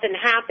then something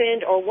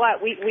happened or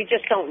what? We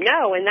just don't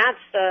know. And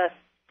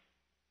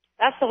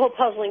that's the whole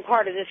puzzling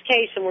part of this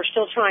case, and we're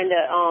still trying to,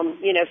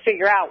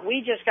 figure out.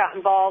 We just got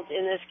involved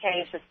in this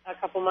case a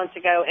couple months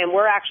ago, and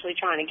we're actually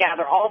trying to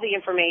gather all the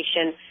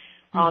information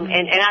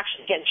and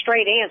actually get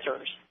straight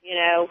answers,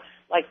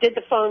 like did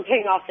the phone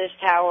ping off this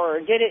tower or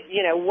did it,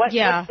 what's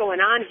going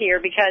on here?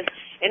 Because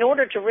in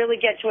order to really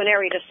get to an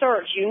area to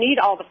search, you need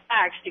all the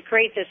facts to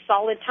create this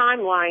solid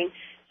timeline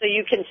so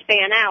you can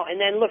span out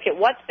and then look at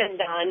what's been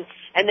done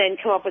and then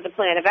come up with a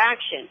plan of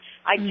action.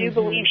 I do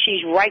believe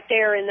she's right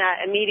there in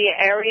that immediate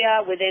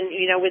area within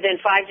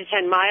 5 to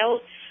 10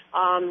 miles.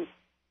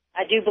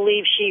 I do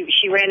believe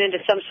she ran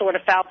into some sort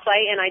of foul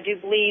play, and I do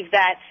believe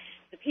that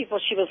the people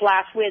she was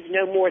last with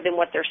know more than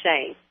what they're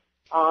saying.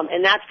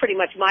 And that's pretty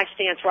much my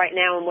stance right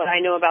now and what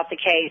I know about the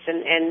case.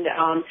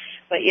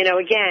 But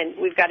again,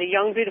 we've got a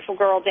young, beautiful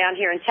girl down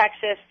here in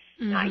Texas,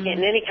 not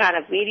getting any kind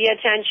of media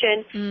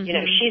attention.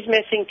 She's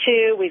missing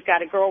too. We've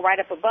got a girl right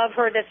up above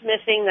her that's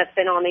missing, that's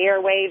been on the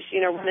airwaves,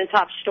 running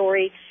top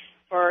story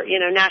for,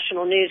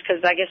 national news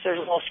because I guess there's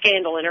a little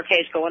scandal in her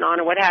case going on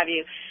or what have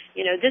you.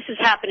 This is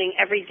happening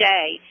every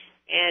day.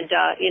 And,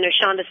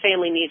 Shonda's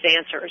family needs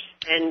answers.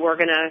 And we're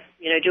going to,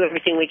 do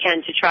everything we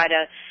can to try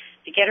to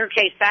get her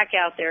case back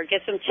out there,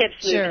 get some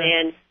tips moving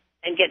in,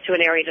 and get to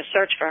an area to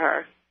search for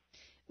her.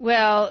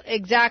 Well,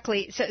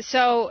 exactly.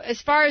 So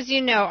as far as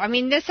you know,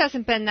 this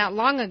hasn't been that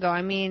long ago.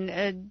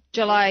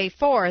 July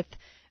 4th,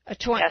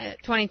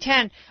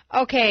 2010.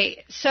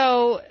 Okay,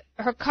 so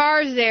her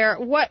car's there.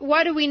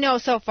 What do we know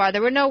so far?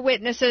 There were no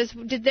witnesses.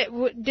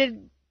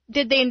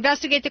 Did they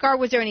investigate the car?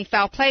 Was there any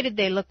foul play? Did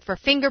they look for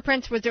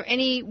fingerprints? Was there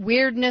any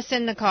weirdness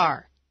in the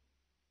car?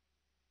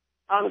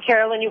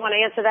 Carolyn, you want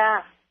to answer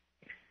that?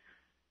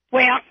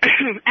 Well,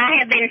 I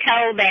have been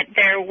told that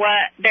there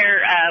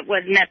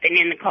was nothing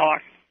in the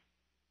car.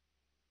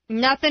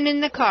 Nothing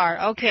in the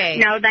car. Okay.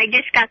 No, they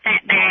just got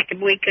that back a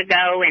week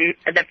ago, and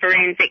the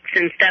forensics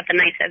and stuff, and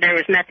they said there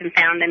was nothing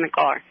found in the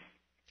car.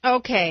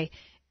 Okay.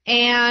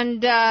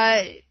 And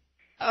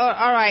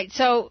all right.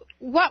 So,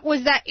 what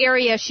was that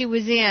area she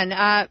was in?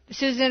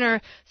 Susan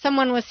or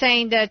someone was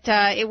saying that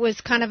it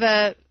was kind of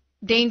a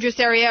dangerous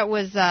area. It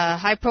was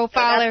high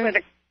profile. So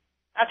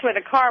that's where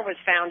the car was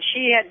found.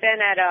 She had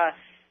been at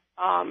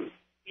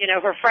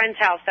her friend's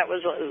house that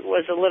was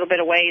a little bit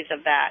a ways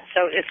of that.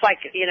 So it's like,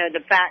 the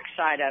back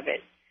side of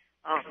it.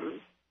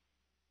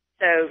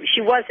 So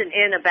she wasn't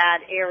in a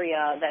bad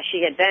area that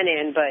she had been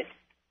in, but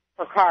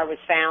her car was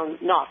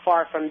found not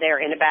far from there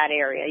in a bad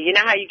area. You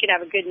know how you can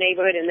have a good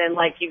neighborhood and then,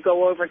 like, you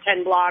go over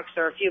 10 blocks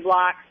or a few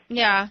blocks?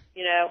 Yeah.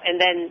 And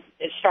then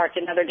it starts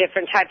another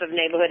different type of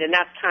neighborhood, and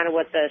that's kind of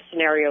what the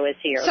scenario is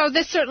here. So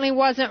this certainly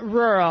wasn't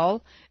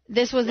rural.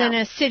 This was in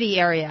a city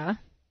area.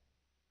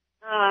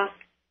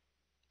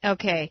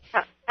 Okay.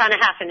 Kind of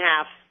half and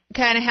half.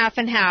 Kind of half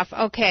and half.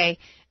 Okay.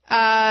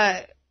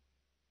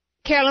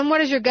 Carolyn, what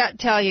does your gut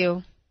tell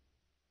you?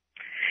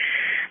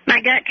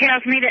 My gut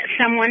tells me that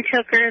someone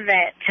took her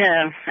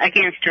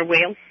against her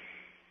will.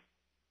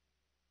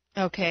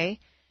 Okay.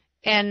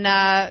 And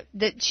that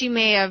she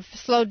may have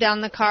slowed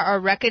down the car or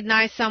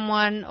recognized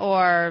someone,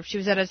 or if she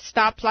was at a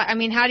stoplight. I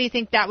mean, how do you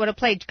think that would have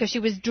played? Because she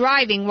was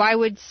driving. Why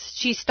would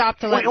she stop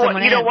to let someone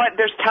in? You know what?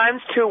 There's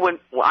times, too, and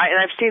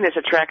I've seen this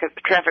at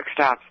traffic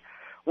stops,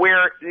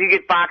 where you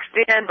get boxed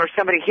in or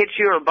somebody hits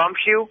you or bumps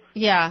you.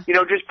 Yeah.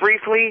 Just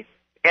briefly,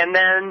 and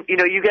then, you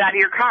get out of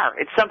your car.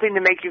 It's something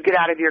to make you get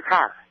out of your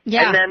car.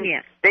 Yeah. And then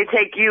they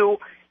take you,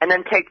 and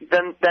then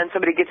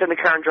somebody gets in the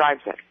car and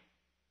drives it.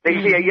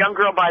 They see a young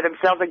girl by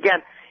themselves.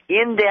 Again,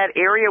 in that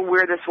area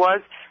where this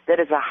was, that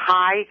is a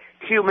high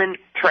human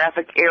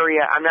traffic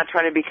area. I'm not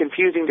trying to be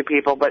confusing to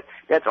people, but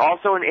that's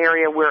also an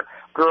area where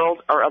girls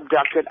are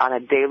abducted on a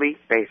daily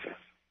basis.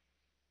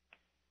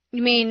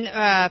 You mean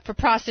for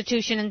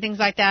prostitution and things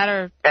like that,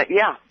 or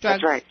yeah, drugs?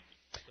 That's right.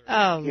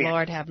 Oh, yeah.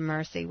 Lord have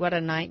mercy. What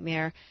a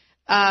nightmare.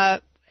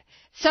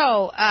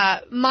 So,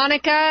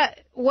 Monica,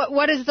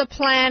 what is the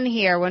plan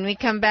here when we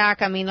come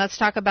back? I mean, let's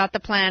talk about the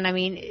plan. I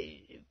mean,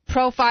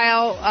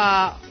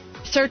 profile,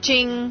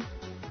 searching.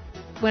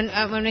 When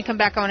we come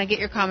back, I want to get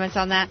your comments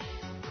on that.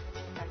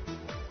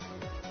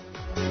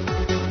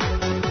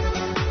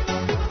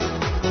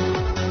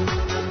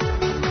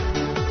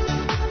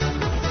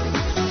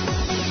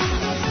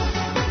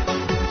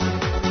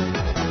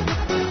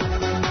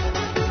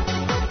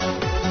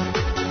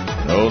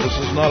 No, this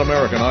is not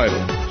American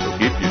Idol, so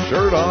keep your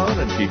shirt on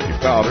and keep your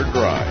powder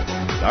dry.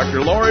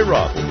 Dr. Lori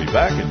Roth will be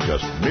back in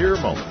just mere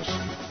moments.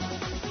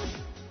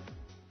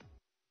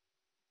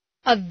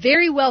 A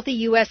very wealthy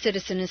U.S.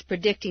 citizen is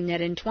predicting that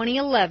in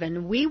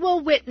 2011, we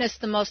will witness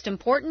the most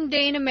important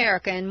day in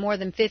America in more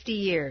than 50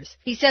 years.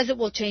 He says it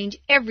will change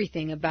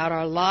everything about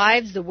our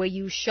lives, the way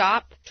you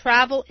shop,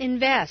 travel,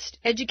 invest,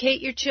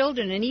 educate your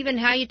children, and even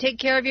how you take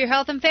care of your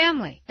health and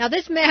family. Now,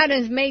 this man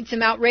has made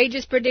some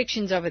outrageous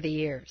predictions over the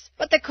years.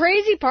 But the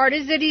crazy part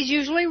is that he's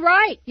usually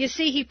right. You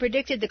see, he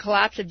predicted the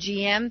collapse of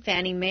GM,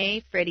 Fannie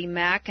Mae, Freddie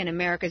Mac, and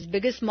America's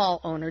biggest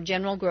mall owner,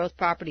 General Growth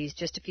Properties,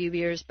 just a few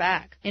years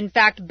back. In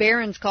fact,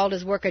 Barron's called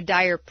his work a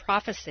dire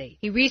prophecy.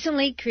 He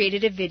recently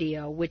created a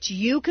video which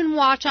you can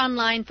watch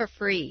online for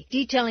free,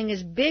 detailing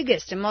his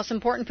biggest and most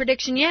important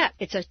prediction yet.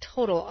 It's a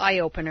total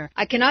eye-opener.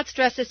 I cannot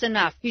stress this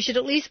enough. You should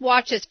at least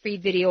watch this free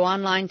video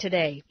online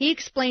today. He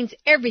explains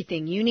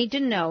everything you need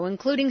to know,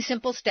 including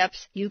simple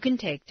steps you can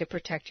take to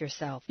protect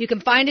yourself. You can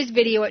find his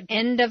video at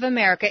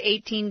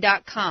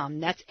endofamerica18.com.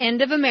 That's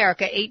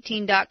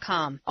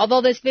endofamerica18.com.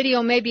 Although this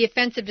video may be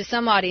offensive to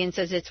some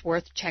audiences, it's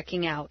worth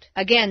checking out.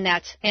 Again,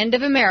 that's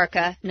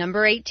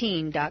endofamerica18.com.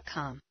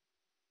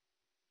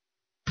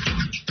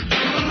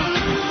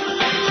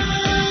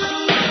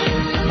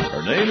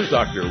 Her name is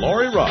Dr.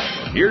 Lori Roth,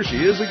 and here she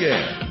is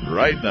again,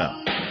 right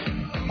now.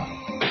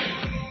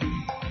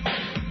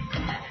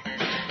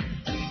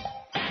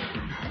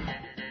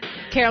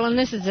 Carolyn,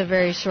 this is a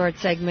very short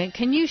segment.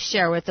 Can you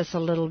share with us a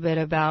little bit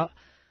about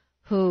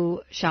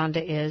who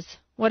Shonda is?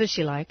 What is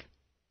she like?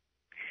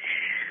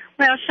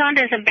 Well,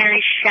 Shonda's a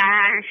very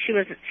shy. She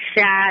was a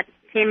shy,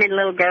 timid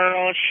little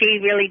girl. She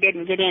really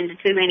didn't get into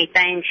too many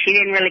things. She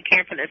didn't really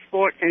care for the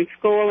sports in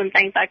school and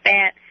things like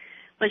that.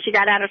 When she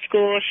got out of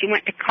school, she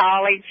went to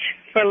college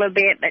for a little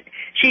bit, but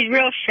she's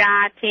real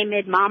shy,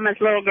 timid, mama's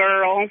little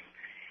girl.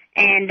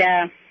 And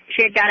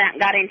she had got out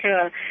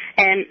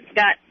and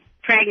got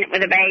pregnant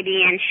with a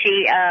baby, and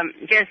she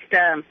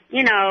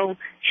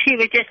she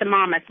was just a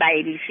mama's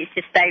baby. She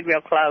just stayed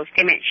real close,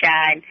 timid,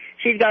 shy. And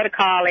she'd go to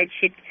college.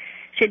 She'd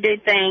to do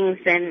things,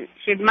 and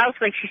she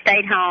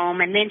stayed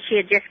home, and then she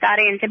had just got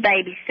into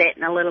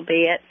babysitting a little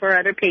bit for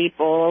other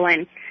people,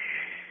 and,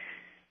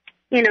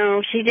 you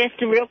know, she's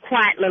just a real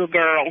quiet little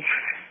girl.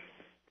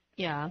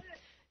 Yeah.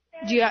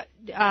 Do you,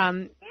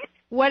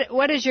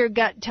 what does your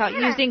gut tell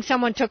you? You think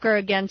someone took her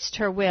against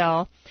her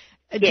will?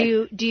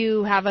 Yes. Do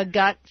you have a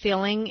gut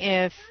feeling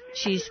if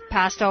she's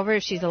passed over,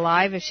 if she's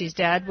alive, if she's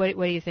dead? What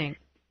do you think?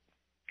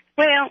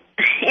 Well,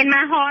 in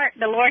my heart,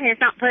 the Lord has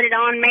not put it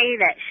on me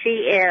that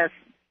she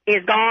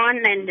is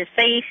gone and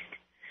deceased,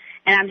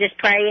 and I'm just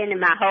praying,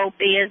 and my hope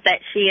is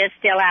that she is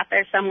still out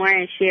there somewhere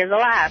and she is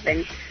alive,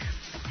 and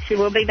she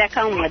will be back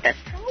home with us.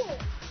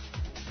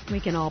 We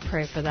can all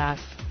pray for that.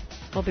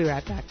 We'll be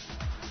right back.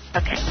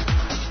 Okay.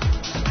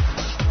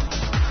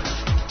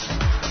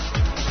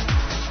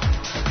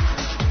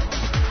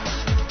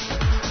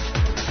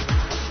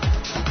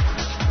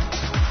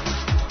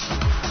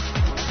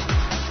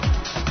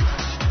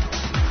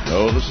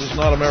 No, this is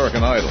not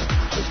American Idol,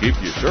 so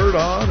keep your shirt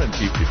on and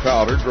keep your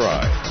powder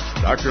dry.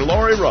 Dr.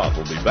 Lori Roth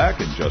will be back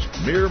in just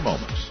mere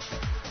moments.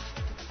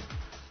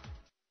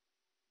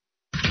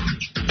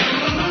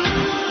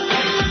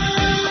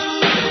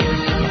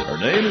 Her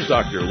name is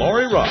Dr.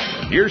 Lori Roth,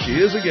 and here she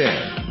is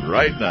again,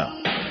 right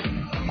now.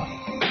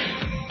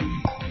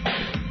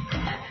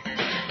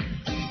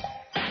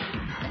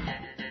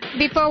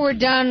 Before we're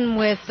done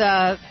with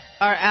our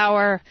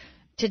hour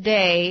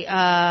today,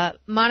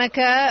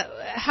 Monica,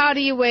 how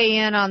do you weigh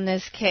in on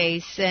this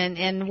case,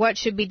 and what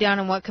should be done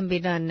and what can be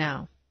done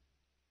now?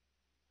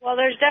 Well,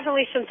 there's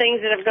definitely some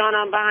things that have gone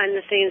on behind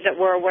the scenes that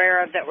we're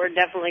aware of that we're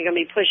definitely going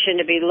to be pushing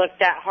to be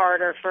looked at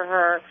harder for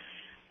her.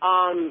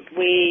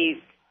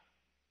 We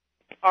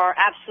are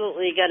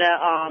absolutely going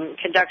to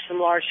conduct some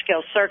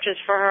large-scale searches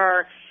for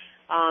her.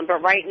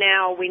 But right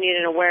now we need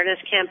an awareness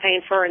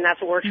campaign for her, and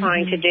that's what we're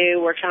trying to do.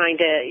 We're trying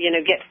to,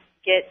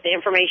 get the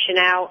information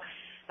out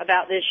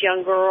about this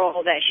young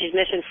girl that she's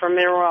missing from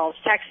Mineral Wells,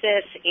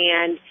 Texas,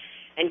 and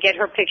get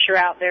her picture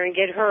out there and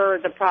get her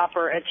the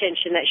proper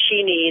attention that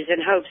she needs, in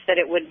hopes that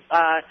it would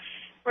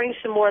bring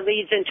some more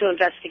leads into the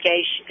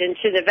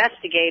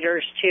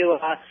investigators to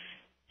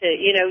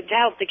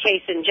help the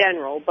case in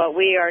general. But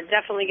we are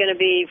definitely going to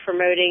be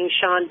promoting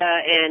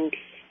Shonda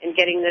and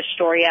getting this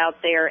story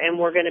out there, and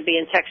we're going to be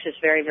in Texas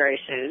very, very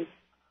soon.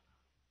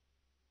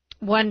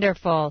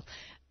 Wonderful.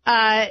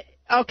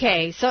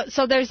 Okay,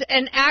 so there's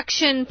an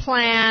action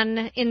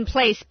plan in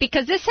place,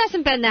 because this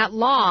hasn't been that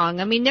long.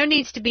 I mean, there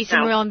needs to be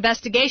some real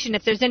investigation.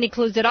 If there's any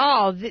clues at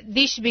all,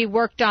 these should be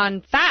worked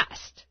on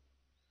fast.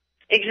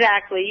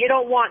 Exactly. You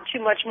don't want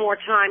too much more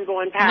time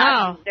going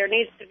past. No. There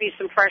needs to be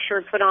some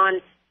pressure put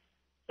on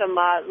some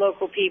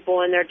local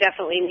people, and there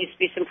definitely needs to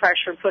be some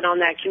pressure put on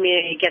that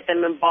community, get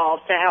them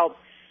involved to help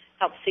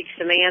seek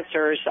some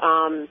answers.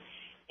 Her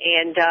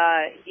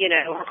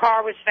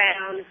car was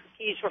found,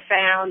 keys were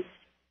found.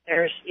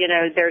 There's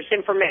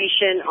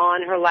information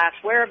on her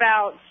last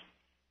whereabouts.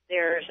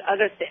 There's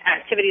other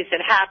activities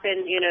that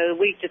happened, a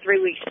week to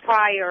 3 weeks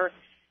prior.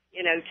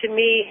 To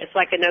me, it's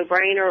like a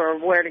no-brainer or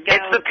where to go.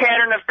 It's the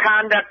pattern of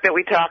conduct that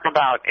we talk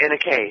about in a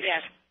case.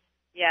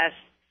 Yes.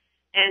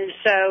 And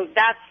so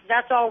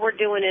that's all we're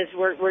doing is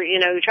we're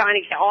trying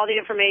to get all the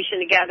information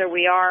together.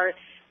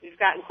 We've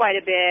gotten quite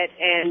a bit,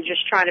 and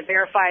just trying to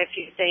verify a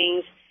few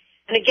things.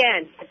 And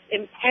again, it's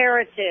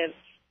imperative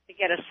to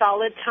get a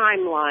solid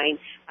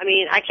timeline. I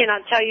mean, I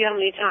cannot tell you how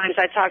many times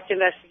I talk to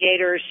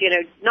investigators,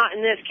 not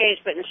in this case,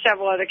 but in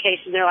several other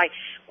cases, and they're like,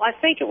 well, I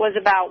think it was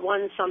about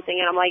one something.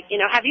 And I'm like,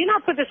 have you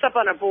not put this up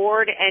on a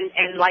board and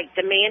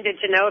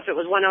demanded to know if it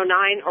was 109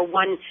 or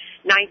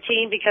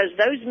 119? Because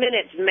those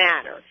minutes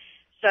matter.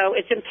 So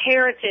it's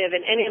imperative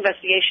in any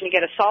investigation to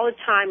get a solid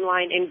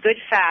timeline and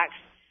good facts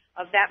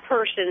of that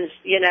person's,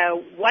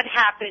 what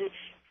happened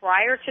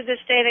prior to this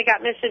day they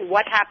got missing,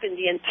 what happened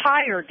the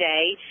entire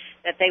day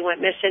that they went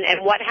missing,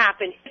 and what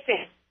happened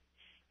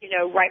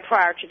right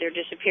prior to their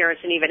disappearance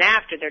and even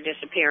after their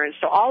disappearance.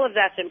 So all of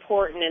that's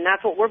important, and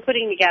that's what we're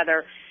putting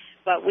together.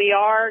 But we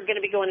are going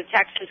to be going to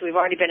Texas. We've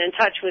already been in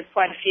touch with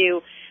quite a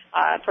few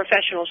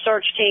professional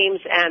search teams,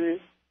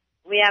 and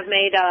we have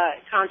made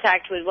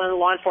contact with one of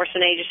the law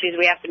enforcement agencies.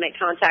 We have to make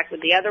contact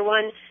with the other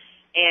one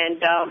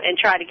and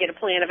try to get a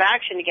plan of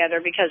action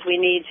together, because we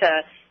need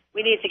to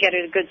get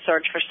a good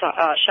search for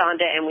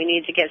Shonda, and we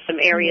need to get some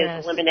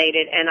areas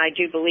eliminated. And I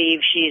do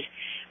believe she's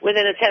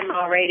within a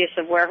 10-mile radius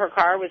of where her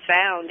car was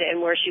found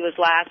and where she was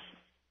last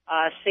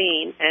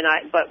seen.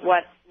 But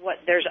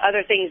there's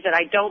other things that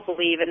I don't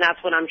believe, and that's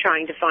what I'm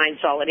trying to find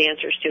solid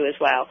answers to as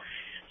well.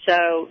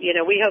 So,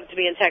 we hope to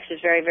be in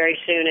Texas very, very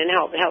soon and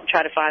help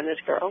try to find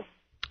this girl.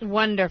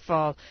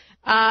 Wonderful.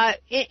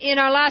 In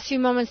our last few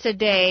moments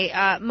today,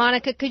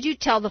 Monica, could you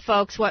tell the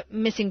folks what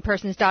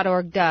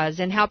missingpersons.org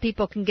does and how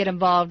people can get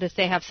involved if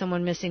they have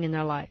someone missing in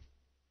their life?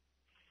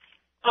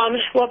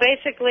 Well,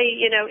 basically,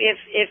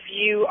 if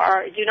you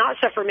do not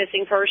suffer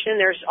missing person,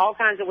 there's all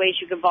kinds of ways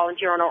you can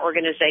volunteer on our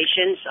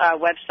organization's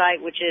website,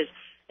 which is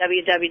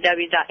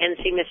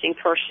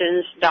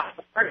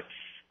www.ncmissingpersons.org.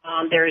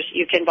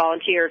 You can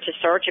volunteer to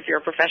search if you're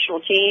a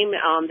professional team.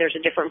 There's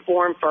a different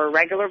form for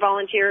regular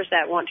volunteers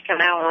that want to come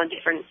out on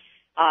different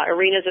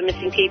arenas of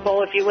missing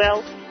people, if you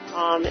will.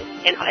 And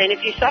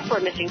if you suffer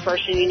a missing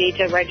person, you need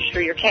to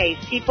register your case.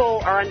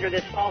 People are under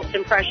this false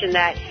impression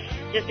that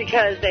just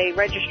because they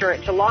register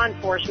it to law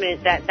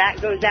enforcement,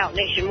 that goes out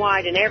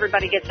nationwide and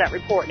everybody gets that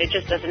report, and it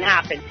just doesn't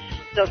happen.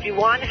 So if you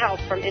want help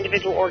from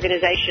individual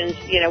organizations,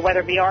 whether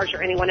it be ours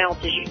or anyone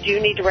else's, you do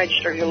need to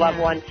register your loved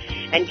one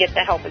and get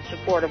the help and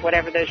support of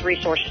whatever those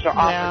resources are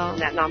offered from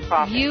that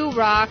nonprofit. You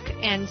rock,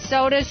 and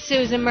so does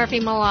Susan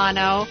Murphy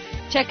Milano.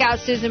 Check out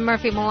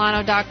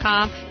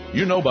SusanMurphyMilano.com.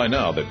 You know by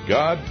now that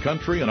God,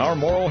 country, and our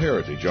moral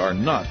heritage are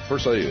not for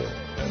sale,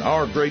 and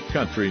our great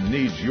country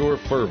needs your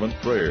fervent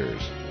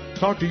prayers.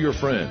 Talk to your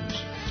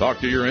friends. Talk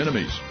to your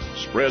enemies.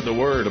 Spread the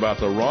word about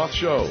The Roth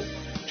Show.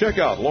 Check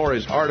out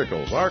Lori's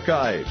articles,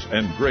 archives,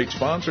 and great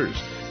sponsors.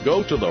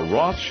 Go to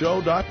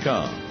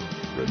therothshow.com.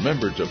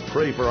 Remember to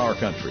pray for our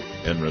country,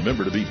 and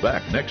remember to be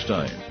back next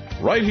time,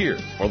 right here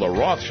for The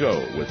Roth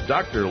Show with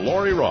Dr.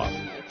 Lori Roth.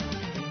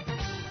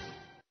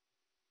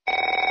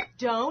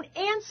 Don't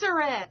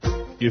answer it.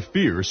 If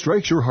fear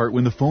strikes your heart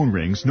when the phone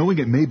rings, knowing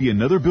it may be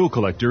another bill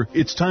collector,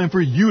 it's time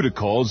for you to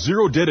call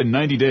Zero Debt in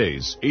 90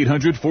 days.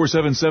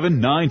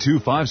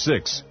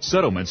 800-477-9256.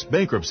 Settlements,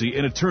 bankruptcy,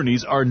 and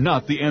attorneys are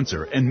not the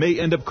answer and may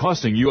end up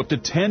costing you up to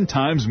 10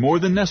 times more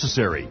than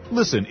necessary.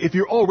 Listen, if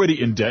you're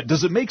already in debt,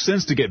 does it make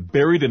sense to get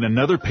buried in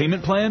another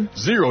payment plan?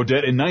 Zero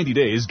Debt in 90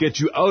 days gets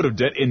you out of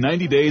debt in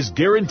 90 days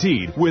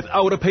guaranteed,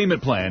 without a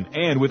payment plan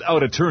and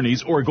without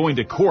attorneys or going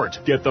to court.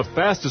 Get the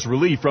fastest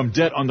relief from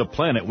debt on the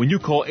planet when you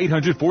call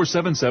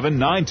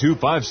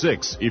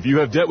 800-477-9256. If you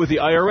have debt with the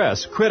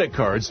IRS, credit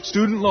cards,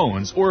 student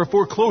loans, or a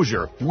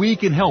foreclosure, we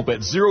can help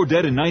at Zero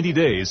Debt in 90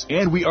 days,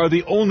 and we are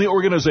the only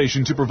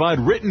organization to provide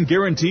written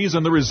guarantees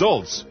on the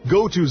results.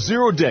 Go to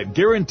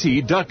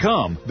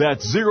ZeroDebtGuaranteed.com.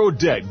 That's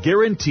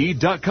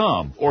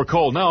ZeroDebtGuaranteed.com. Or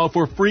call now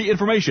for free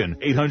information,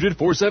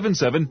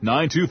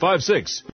 800-477-9256.